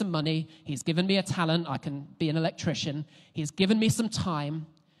given me some money, he's given me a talent, I can be an electrician, he's given me some time.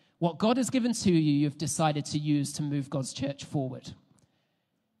 What God has given to you, you've decided to use to move God's church forward.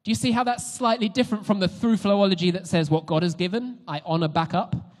 Do you see how that's slightly different from the through Flow-ology that says what God has given, I honor back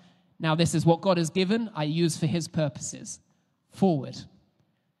up? Now this is what God has given, I use for his purposes. Forward.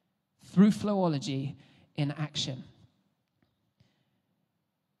 Through Flow-ology in action.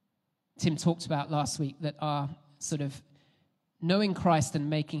 Tim talked about last week that our sort of knowing Christ and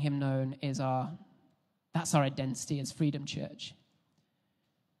making him known that's our identity as Freedom Church.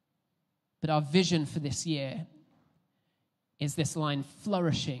 But our vision for this year is this line,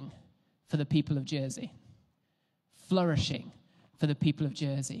 flourishing for the people of Jersey. Flourishing for the people of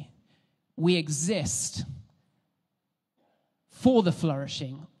Jersey. We exist for the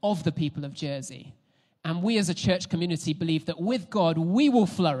flourishing of the people of Jersey. And we as a church community believe that with God, we will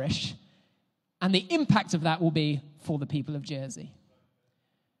flourish, and the impact of that will be for the people of Jersey.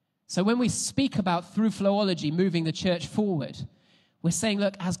 So when we speak about through Flow-ology moving the church forward, we're saying,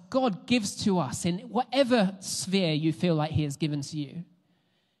 look, as God gives to us in whatever sphere you feel like he has given to you,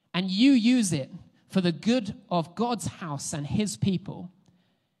 and you use it for the good of God's house and his people,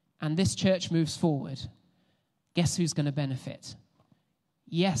 and this church moves forward, guess who's going to benefit?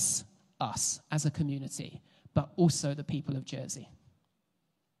 Yes, us as a community, but also the people of Jersey.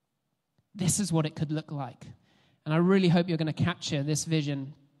 This is what it could look like. And I really hope you're going to capture this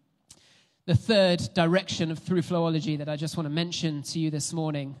vision. The third direction of Thru Flow-ology that I just want to mention to you this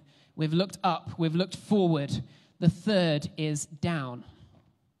morning, we've looked up, we've looked forward. The third is down.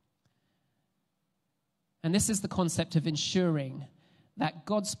 And this is the concept of ensuring that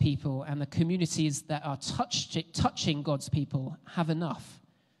God's people and the communities that are touching God's people have enough.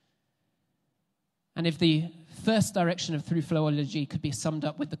 And if the first direction of Thru Flow-ology could be summed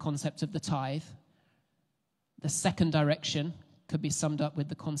up with the concept of the tithe, the second direction could be summed up with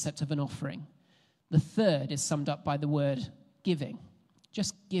the concept of an offering. The third is summed up by the word giving,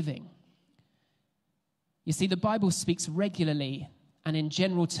 just giving. You see, the Bible speaks regularly and in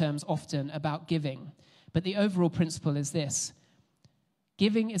general terms often about giving, but the overall principle is this.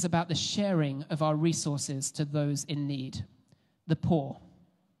 Giving is about the sharing of our resources to those in need, the poor,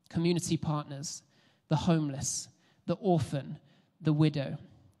 community partners, the homeless, the orphan, the widow.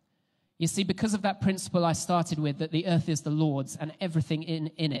 You see, because of that principle I started with, that the earth is the Lord's and everything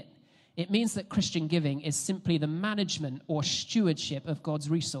in it, it means that Christian giving is simply the management or stewardship of God's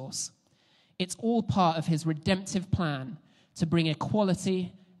resource. It's all part of his redemptive plan to bring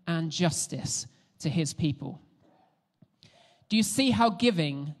equality and justice to his people. Do you see how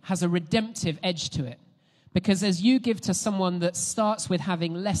giving has a redemptive edge to it? Because as you give to someone that starts with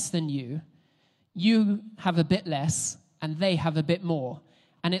having less than you have a bit less and they have a bit more.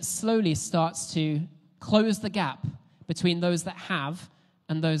 And it slowly starts to close the gap between those that have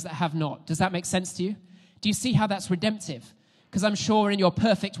and those that have not. Does that make sense to you? Do you see how that's redemptive? Because I'm sure in your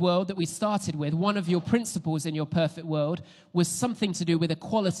perfect world that we started with, one of your principles in your perfect world was something to do with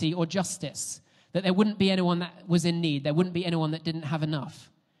equality or justice. That there wouldn't be anyone that was in need. There wouldn't be anyone that didn't have enough.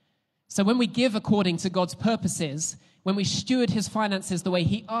 So when we give according to God's purposes, when we steward his finances the way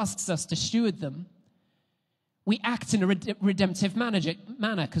he asks us to steward them, we act in a redemptive manner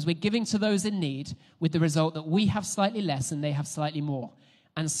because we're giving to those in need with the result that we have slightly less and they have slightly more.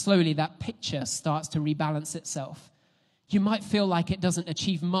 And slowly that picture starts to rebalance itself. You might feel like it doesn't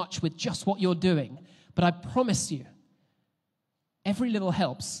achieve much with just what you're doing, but I promise you, every little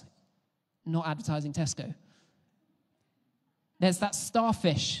helps. Not advertising Tesco. There's that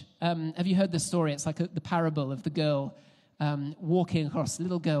starfish. Have you heard this story? It's like the parable of the girl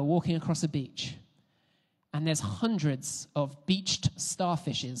little girl walking across a beach. And there's hundreds of beached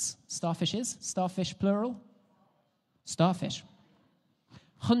starfishes. Starfishes? Starfish plural? Starfish.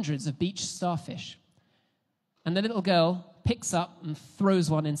 Hundreds of beached starfish. And the little girl picks up and throws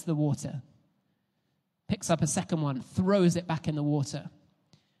one into the water. Picks up a second one, throws it back in the water.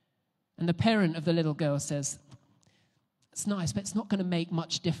 And the parent of the little girl says, it's nice, but it's not going to make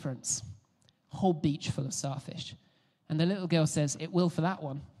much difference. Whole beach full of starfish. And the little girl says, it will for that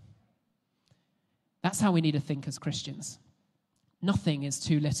one. That's how we need to think as Christians. Nothing is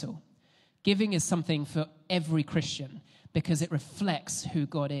too little. Giving is something for every Christian because it reflects who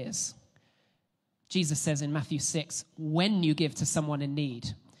God is. Jesus says in Matthew 6, when you give to someone in need,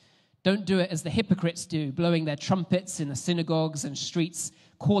 don't do it as the hypocrites do, blowing their trumpets in the synagogues and streets,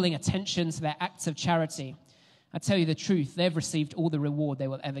 calling attention to their acts of charity. I tell you the truth, they've received all the reward they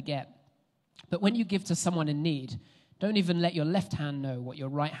will ever get. But when you give to someone in need, don't even let your left hand know what your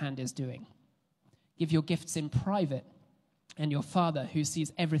right hand is doing. Give your gifts in private, and your Father, who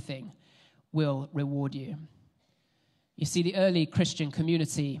sees everything, will reward you. You see, the early Christian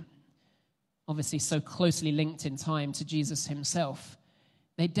community, obviously so closely linked in time to Jesus himself,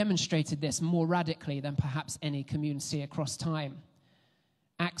 they demonstrated this more radically than perhaps any community across time.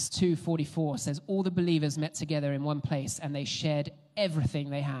 Acts 2:44 says, all the believers met together in one place and they shared everything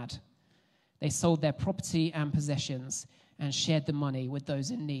they had. They sold their property and possessions and shared the money with those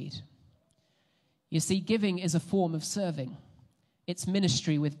in need. You see, giving is a form of serving. It's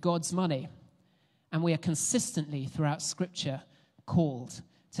ministry with God's money. And we are consistently throughout Scripture called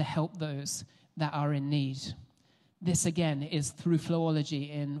to help those that are in need. This, again, is Thru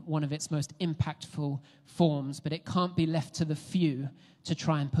Flow-ology in one of its most impactful forms, but it can't be left to the few to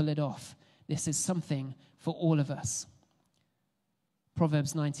try and pull it off. This is something for all of us.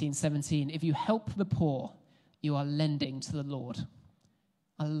 Proverbs 19:17, if you help the poor, you are lending to the Lord.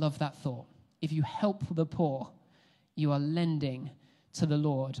 I love that thought. If you help the poor, you are lending to the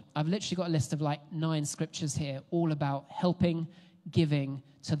Lord. I've literally got a list of like 9 scriptures here, all about helping, giving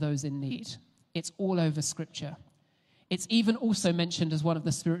to those in need. It's all over Scripture. It's even also mentioned as one of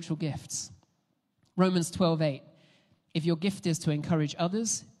the spiritual gifts. Romans 12:8, if your gift is to encourage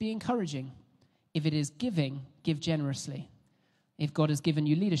others, be encouraging. If it is giving, give generously. If God has given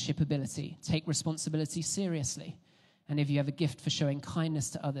you leadership ability, take responsibility seriously. And if you have a gift for showing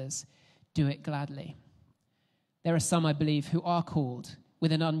kindness to others, do it gladly. There are some, I believe, who are called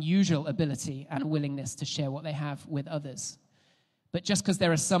with an unusual ability and willingness to share what they have with others. But just because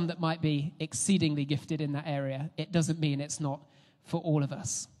there are some that might be exceedingly gifted in that area, it doesn't mean it's not for all of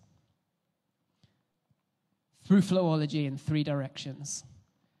us. Through Flow-ology in 3 directions.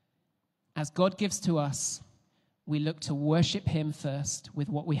 As God gives to us, we look to worship him first with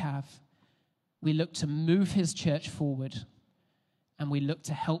what we have. We look to move his church forward. And we look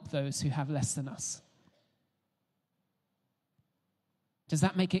to help those who have less than us. Does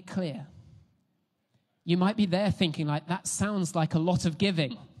that make it clear? You might be there thinking like, that sounds like a lot of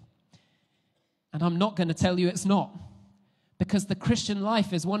giving. And I'm not going to tell you it's not. Because the Christian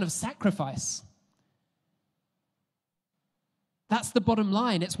life is one of sacrifice. That's the bottom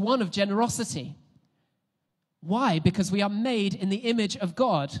line. It's one of generosity. Why? Because we are made in the image of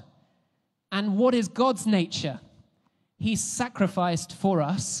God. And what is God's nature? He sacrificed for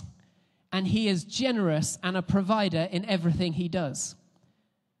us, and he is generous and a provider in everything he does.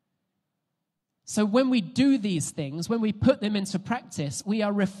 So when we do these things, when we put them into practice, we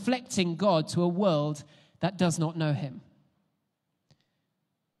are reflecting God to a world that does not know him.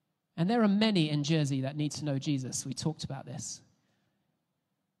 And there are many in Jersey that need to know Jesus. We talked about this.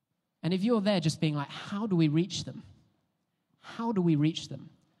 And if you're there just being like, how do we reach them? How do we reach them?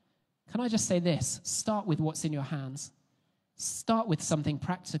 Can I just say this? Start with what's in your hands. Start with something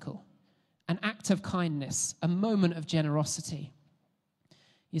practical. An act of kindness, a moment of generosity.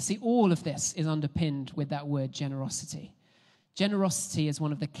 You see, all of this is underpinned with that word generosity. Generosity is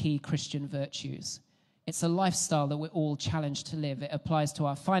one of the key Christian virtues. It's a lifestyle that we're all challenged to live. It applies to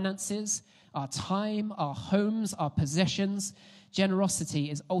our finances, our time, our homes, our possessions.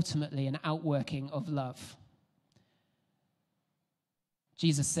 Generosity is ultimately an outworking of love.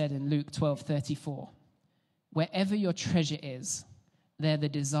 Jesus said in Luke 12:34, wherever your treasure is, there the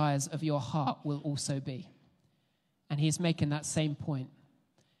desires of your heart will also be. And he's making that same point.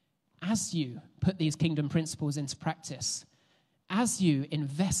 As you put these kingdom principles into practice, as you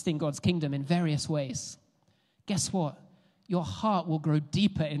invest in God's kingdom in various ways, guess what? Your heart will grow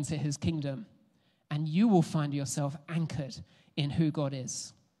deeper into his kingdom, and you will find yourself anchored in who God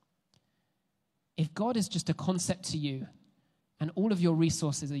is. If God is just a concept to you, and all of your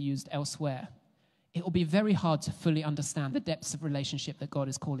resources are used elsewhere, it will be very hard to fully understand the depths of relationship that God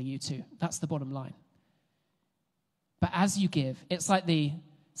is calling you to. That's the bottom line. But as you give, it's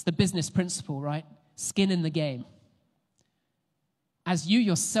the business principle, right? Skin in the game. As you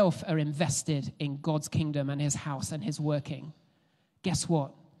yourself are invested in God's kingdom and his house and his working, guess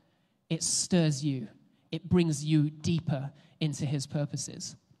what? It stirs you. It brings you deeper into his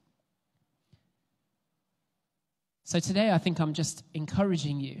purposes. So today I think I'm just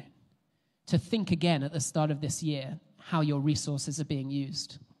encouraging you to think again at the start of this year how your resources are being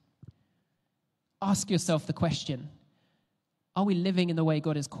used. Ask yourself the question, are we living in the way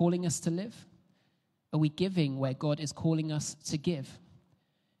God is calling us to live? Are we giving where God is calling us to give?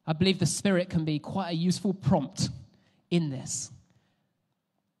 I believe the Spirit can be quite a useful prompt in this.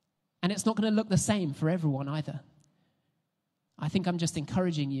 And it's not going to look the same for everyone either. I think I'm just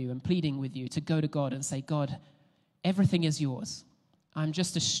encouraging you and pleading with you to go to God and say, God, everything is yours. I'm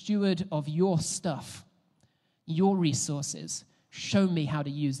just a steward of your stuff, your resources. Show me how to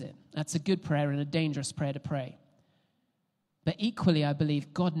use it. That's a good prayer and a dangerous prayer to pray. But equally, I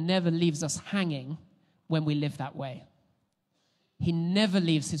believe God never leaves us hanging when we live that way. He never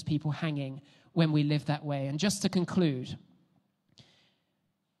leaves his people hanging when we live that way. And just to conclude,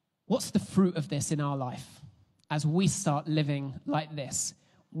 what's the fruit of this in our life as we start living like this,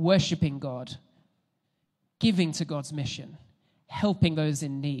 worshiping God, giving to God's mission, helping those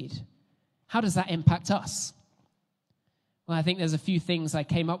in need? How does that impact us? Well, I think there's a few things I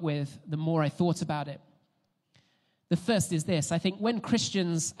came up with the more I thought about it. The first is this. I think when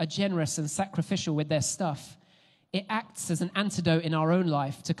Christians are generous and sacrificial with their stuff, it acts as an antidote in our own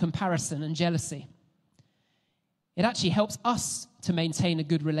life to comparison and jealousy. It actually helps us to maintain a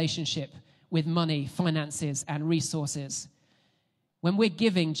good relationship with money, finances, and resources. When we're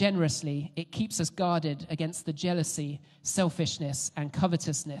giving generously, it keeps us guarded against the jealousy, selfishness, and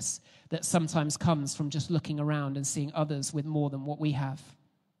covetousness that sometimes comes from just looking around and seeing others with more than what we have.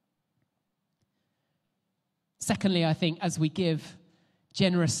 Secondly, I think as we give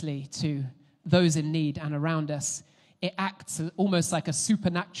generously to those in need and around us, it acts almost like a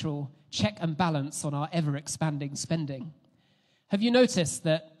supernatural check and balance on our ever-expanding spending. Have you noticed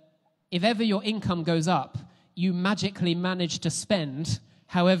that if ever your income goes up, you magically manage to spend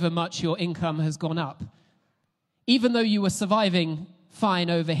however much your income has gone up? Even though you were surviving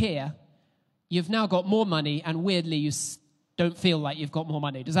fine over here, you've now got more money, and weirdly, you don't feel like you've got more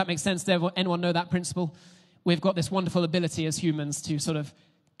money. Does that make sense to everyone? Anyone know that principle? we've got this wonderful ability as humans to sort of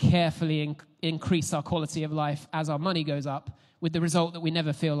carefully increase our quality of life as our money goes up, with the result that we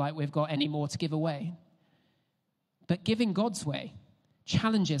never feel like we've got any more to give away. But giving God's way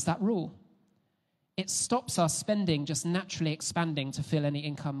challenges that rule. It stops our spending just naturally expanding to fill any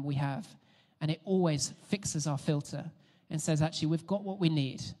income we have. And it always fixes our filter and says, actually, we've got what we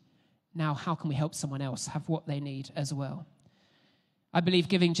need. Now, how can we help someone else have what they need as well? I believe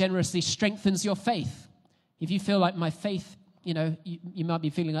giving generously strengthens your faith. If you feel like my faith, you might be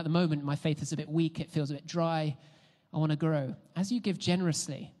feeling at the moment, my faith is a bit weak, it feels a bit dry, I want to grow. As you give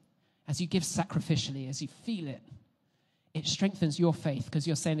generously, as you give sacrificially, as you feel it, it strengthens your faith because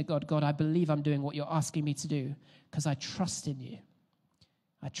you're saying to God, God, I believe I'm doing what you're asking me to do because I trust in you.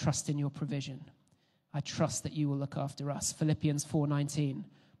 I trust in your provision. I trust that you will look after us. Philippians 4:19,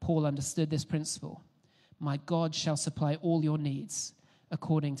 Paul understood this principle. My God shall supply all your needs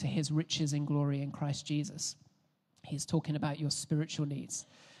according to his riches in glory in Christ Jesus. He's talking about your spiritual needs,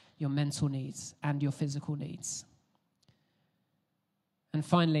 your mental needs, and your physical needs. And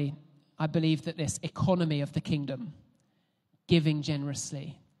finally, I believe that this economy of the kingdom, giving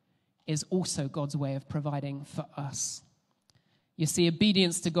generously, is also God's way of providing for us. You see,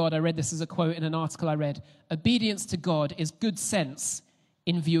 obedience to God, I read this as a quote in an article I read, obedience to God is good sense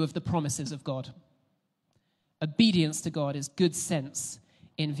in view of the promises of God. Obedience to God is good sense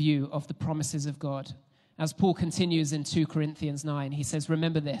in view of the promises of God. As Paul continues in 2 Corinthians 9, he says,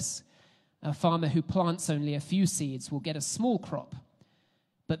 remember this, a farmer who plants only a few seeds will get a small crop,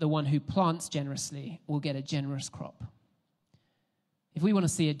 but the one who plants generously will get a generous crop. If we want to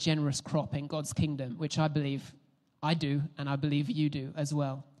see a generous crop in God's kingdom, which I believe I do, and I believe you do as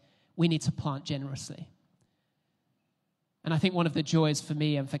well, we need to plant generously. And I think one of the joys for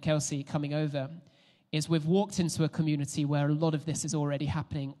me and for Kelsey coming over is we've walked into a community where a lot of this is already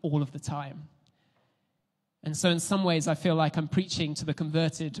happening all of the time. And so in some ways, I feel like I'm preaching to the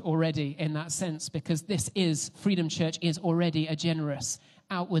converted already in that sense, because Freedom Church is already a generous,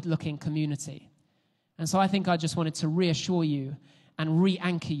 outward-looking community. And so I think I just wanted to reassure you and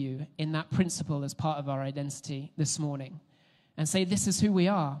re-anchor you in that principle as part of our identity this morning and say, this is who we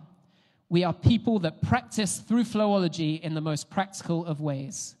are. We are people that practice through Flow-ology in the most practical of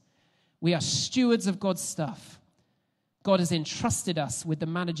ways. We are stewards of God's stuff. God has entrusted us with the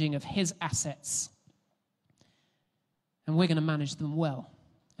managing of his assets. And we're going to manage them well.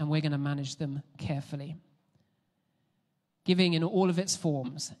 And we're going to manage them carefully. Giving in all of its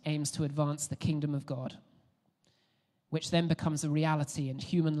forms aims to advance the kingdom of God, which then becomes a reality in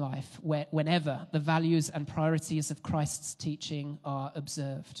human life whenever the values and priorities of Christ's teaching are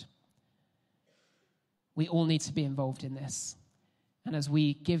observed. We all need to be involved in this. And as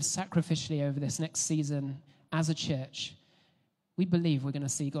we give sacrificially over this next season as a church, we believe we're going to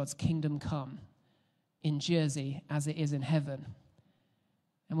see God's kingdom come in Jersey as it is in heaven.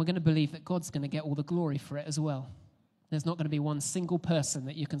 And we're going to believe that God's going to get all the glory for it as well. There's not going to be one single person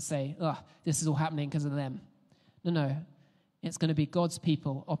that you can say, this is all happening because of them. No. It's going to be God's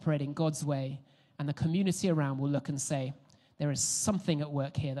people operating God's way, and the community around will look and say, there is something at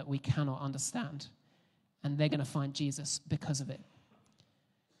work here that we cannot understand. And they're going to find Jesus because of it.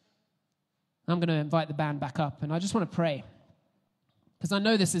 I'm going to invite the band back up, and I just want to pray. Because I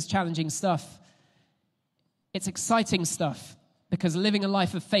know this is challenging stuff. It's exciting stuff, because living a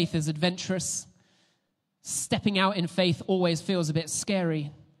life of faith is adventurous. Stepping out in faith always feels a bit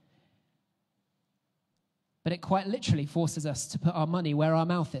scary. But it quite literally forces us to put our money where our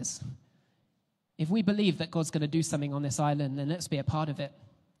mouth is. If we believe that God's going to do something on this island, then let's be a part of it.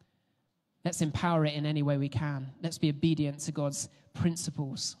 Let's empower it in any way we can. Let's be obedient to God's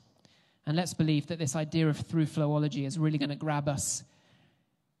principles. And let's believe that this idea of through Flow-ology is really going to grab us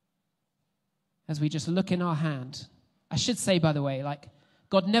as we just look in our hand. I should say, by the way,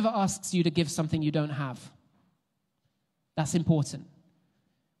 God never asks you to give something you don't have. That's important.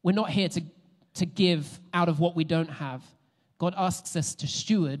 We're not here to give out of what we don't have. God asks us to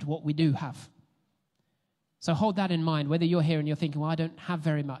steward what we do have. So hold that in mind, whether you're here and you're thinking, well, I don't have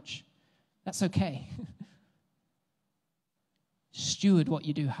very much. That's okay. Steward what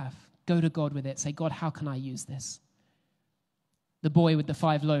you do have. Go to God with it. Say, God, how can I use this? The boy with the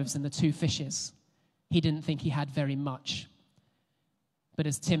 5 loaves and the 2 fishes, he didn't think he had very much. But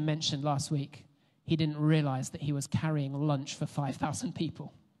as Tim mentioned last week, he didn't realize that he was carrying lunch for 5,000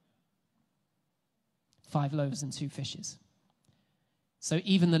 people. 5 loaves and 2 fishes. So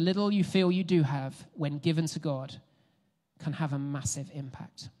even the little you feel you do have, when given to God, can have a massive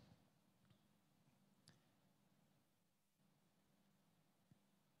impact.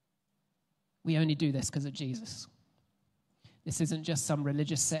 We only do this because of Jesus. This isn't just some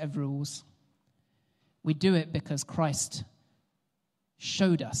religious set of rules. We do it because Christ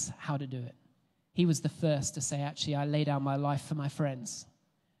showed us how to do it. He was the first to say, actually, I lay down my life for my friends.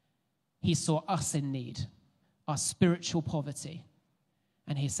 He saw us in need, our spiritual poverty.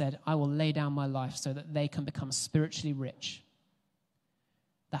 And he said, I will lay down my life so that they can become spiritually rich.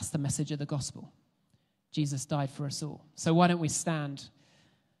 That's the message of the gospel. Jesus died for us all. So why don't we stand?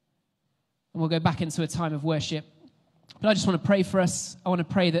 And we'll go back into a time of worship. But I just want to pray for us. I want to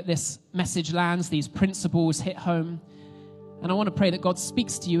pray that this message lands, these principles hit home. And I want to pray that God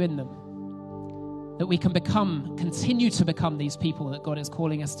speaks to you in them. That we can continue to become these people that God is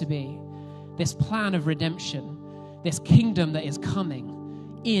calling us to be. This plan of redemption, this kingdom that is coming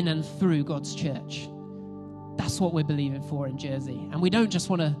in and through God's church. That's what we're believing for in Jersey. And we don't just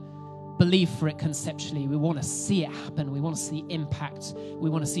want to believe for it conceptually. We want to see it happen. We want to see impact. We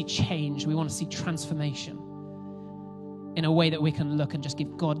want to see change. We want to see transformation in a way that we can look and just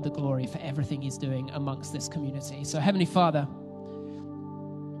give God the glory for everything he's doing amongst this community. So Heavenly Father,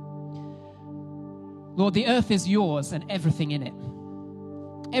 Lord, the earth is yours and everything in it.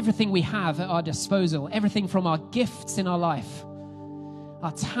 Everything we have at our disposal, everything from our gifts in our life,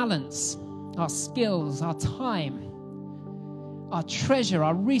 our talents, our skills, our time, our treasure,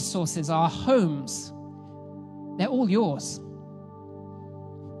 our resources, our homes, they're all yours.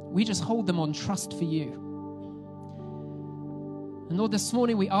 We just hold them on trust for you. And Lord, this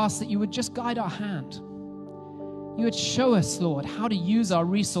morning we ask that you would just guide our hand. You would show us, Lord, how to use our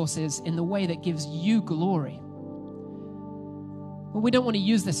resources in the way that gives you glory. Well, we don't want to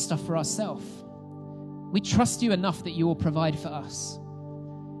use this stuff for ourselves. We trust you enough that you will provide for us.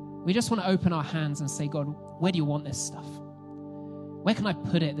 We just want to open our hands and say, God, where do you want this stuff? Where can I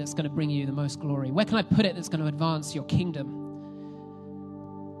put it that's going to bring you the most glory? Where can I put it that's going to advance your kingdom?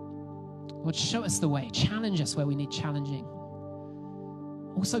 Lord, show us the way. Challenge us where we need challenging.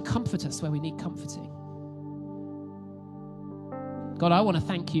 Also comfort us where we need comforting. God, I want to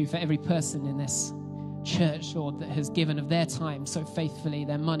thank you for every person in this church, Lord, that has given of their time so faithfully,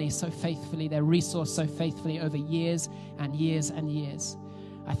 their money so faithfully, their resource so faithfully over years and years and years.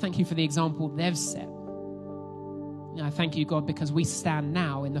 I thank you for the example they've set. And I thank you, God, because we stand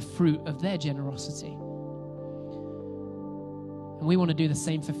now in the fruit of their generosity. And we want to do the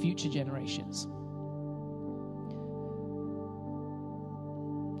same for future generations.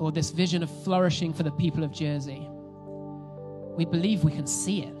 Lord, this vision of flourishing for the people of Jersey, we believe we can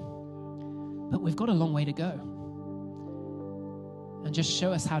see it, but we've got a long way to go. And just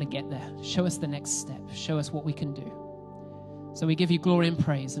show us how to get there. Show us the next step. Show us what we can do. So we give you glory and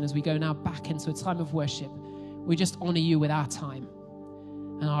praise. And as we go now back into a time of worship, we just honor you with our time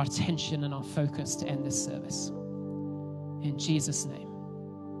and our attention and our focus to end this service. In Jesus' name,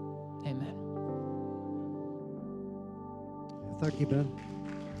 amen. Thank you, Ben.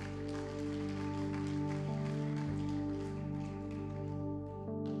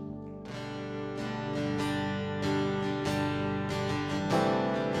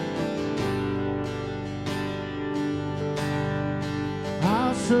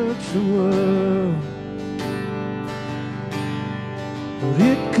 Search the world, but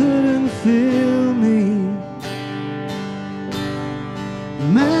it couldn't fill me.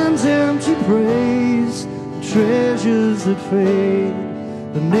 Man's empty praise, treasures that fade,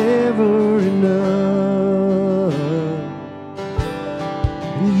 are never enough.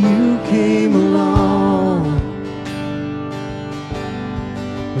 And you came along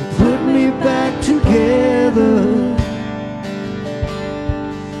and put me back together.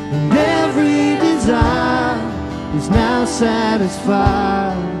 And every desire is now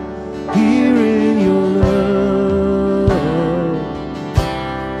satisfied here in your love.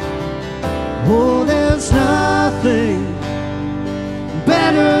 Oh, there's nothing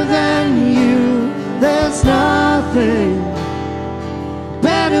better than you. There's nothing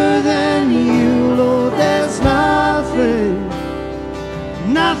better than you, Lord. There's nothing,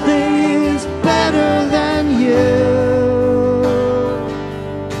 nothing is better than you.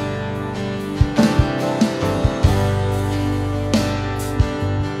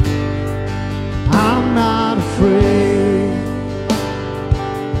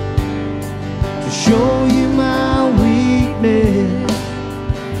 To show you my weakness,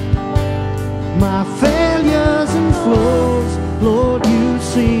 my failures and flaws, Lord, you've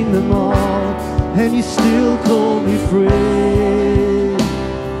seen them all, and you still call me friend.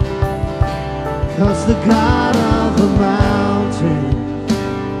 'Cause the God of the mountain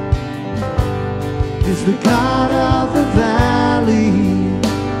is the God of the valley.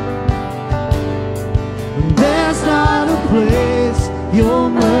 There's not a place your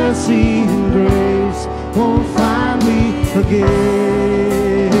mercy and grace won't find me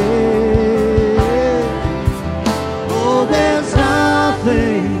again.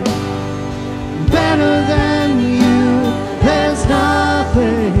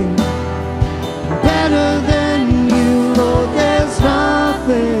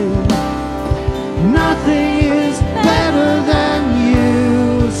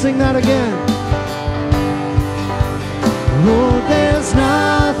 that again. Lord, there's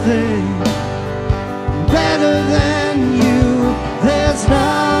nothing better than you. There's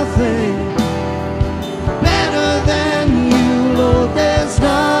nothing better than you. Lord, there's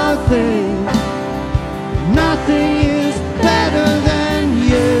nothing. Nothing is better than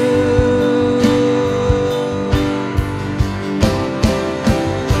you.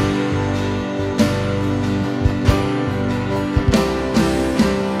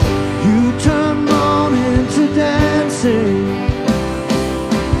 You turn mourning to dancing.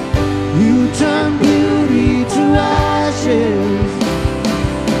 You turn beauty to ashes.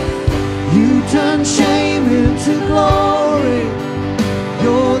 You turn shame into glory.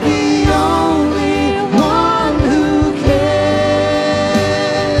 You're the only one who can.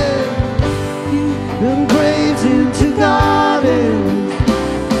 You turn graves into gardens.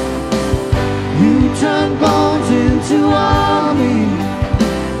 You turn bones into armies.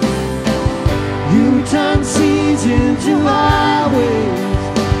 You turn seas into highways.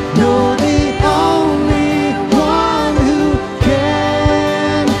 You're the only one who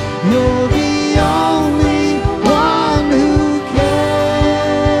can. You're the only one who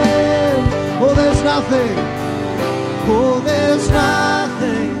can. Oh, there's nothing. Oh, there's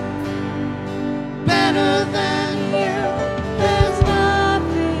nothing better than you. There's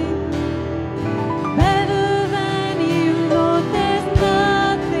nothing better than you, Lord. There's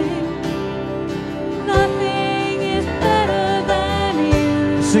nothing. Nothing is better than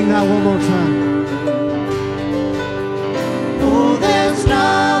you. Sing that one more time. Oh, there's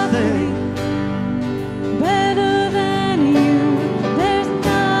nothing. Better than you. There's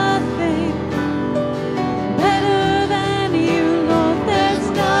nothing better than you, Lord. There's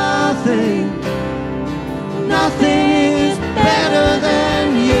Nothing. Nothing is better than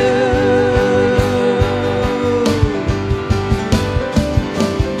you.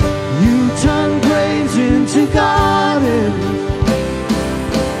 You turn graves into gardens.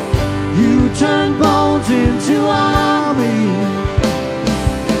 You turn bones into armies.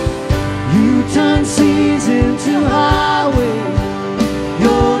 You turn seas into highways.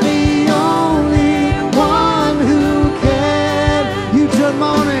 You're the only one who can. You turn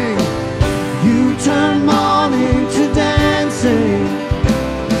mourning. You turn mourning to dancing.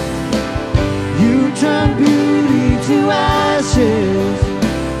 You turn beauty to ashes.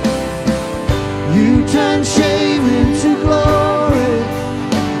 You turn shame into glory.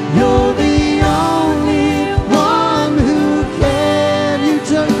 You're the only one who can. You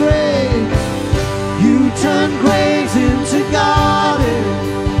turn graves. You turn graves into gardens.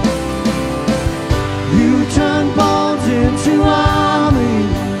 You turn bones into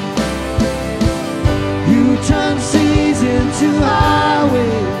armies. You turn seas into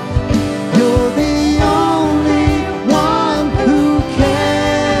highways. You're the only one who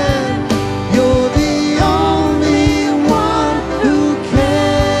can. You're the only one who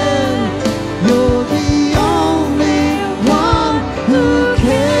can. You're the only one who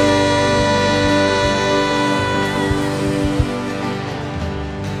can.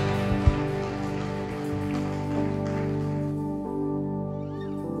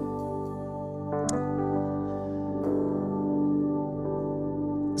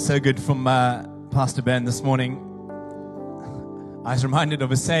 So good from Pastor Ben this morning. I was reminded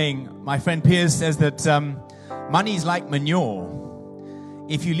of a saying. My friend Piers says that money is like manure.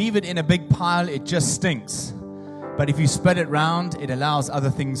 If you leave it in a big pile, it just stinks. But if you spread it round, it allows other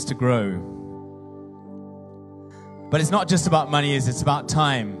things to grow. But it's not just about money, it's about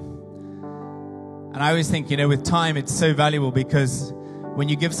time. And I always think, with time, it's so valuable because when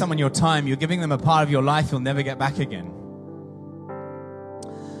you give someone your time, you're giving them a part of your life you'll never get back again.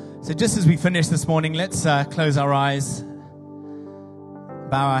 So just as we finish this morning, let's close our eyes,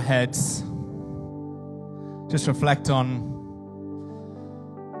 bow our heads, just reflect on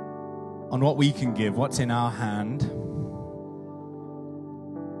what we can give, what's in our hand.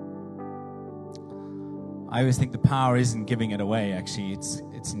 I always think the power isn't giving it away, actually. It's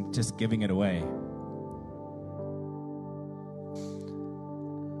in just giving it away.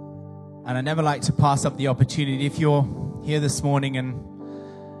 And I never like to pass up the opportunity. If you're here this morning and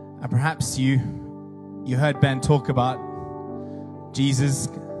perhaps you heard Ben talk about Jesus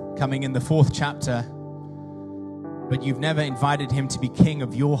coming in the 4th chapter, but you've never invited him to be king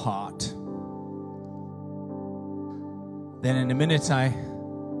of your heart, then in a minute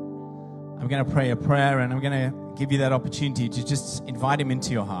I'm going to pray a prayer and I'm going to give you that opportunity to just invite him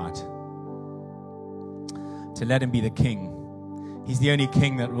into your heart, to let him be the king. He's the only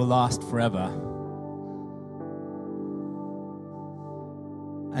king that will last forever.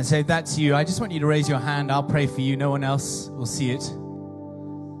 And so if that's you, I just want you to raise your hand. I'll pray for you. No one else will see it.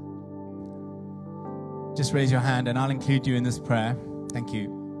 just raise your hand and I'll include you in this prayer. Thank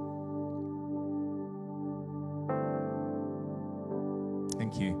you.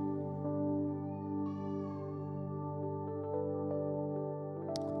 Thank you.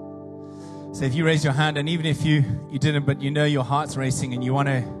 So if you raise your hand, and even if you didn't, but you know your heart's racing and you want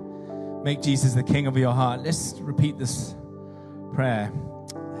to make Jesus the king of your heart, let's repeat this prayer.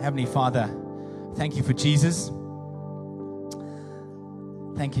 Heavenly Father, thank you for Jesus.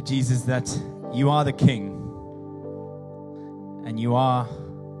 Thank you, Jesus, that you are the King and you are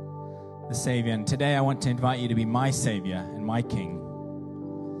the Savior. And today I want to invite you to be my Savior and my King.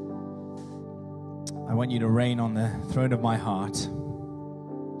 I want you to reign on the throne of my heart.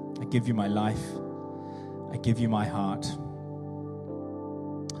 I give you my life. I give you my heart.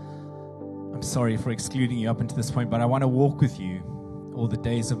 I'm sorry for excluding you up until this point, but I want to walk with you all the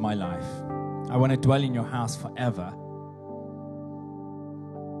days of my life. I want to dwell in your house forever.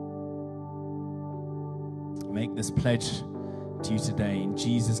 Make this pledge to you today in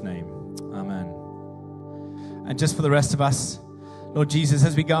Jesus' name. Amen. And just for the rest of us, Lord Jesus,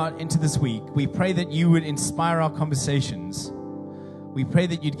 as we go out into this week, we pray that you would inspire our conversations. We pray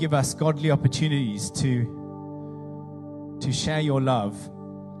that you'd give us godly opportunities to share your love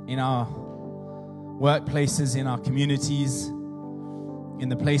in our workplaces, in our communities, in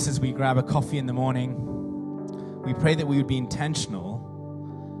the places we grab a coffee in the morning. We pray that we would be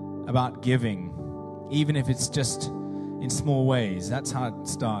intentional about giving, even if it's just in small ways. That's how it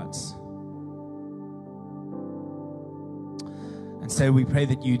starts. And so we pray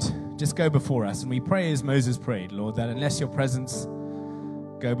that you'd just go before us. And we pray as Moses prayed, Lord, that unless your presence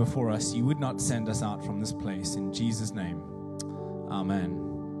go before us, you would not send us out from this place. In Jesus' name,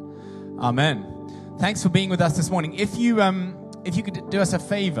 amen. Amen. Thanks for being with us this morning. If you could do us a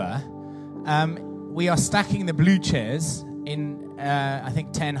favor, we are stacking the blue chairs in, I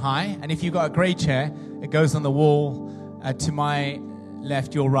think, 10 high. And if you've got a gray chair, it goes on the wall to my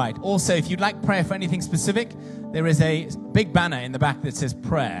left, your right. Also, if you'd like prayer for anything specific, there is a big banner in the back that says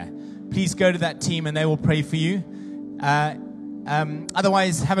prayer. Please go to that team and they will pray for you.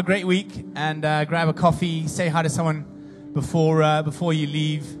 Otherwise, have a great week and grab a coffee. Say hi to someone before you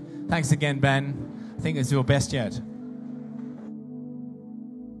leave. Thanks again, Ben. I think it's your best yet.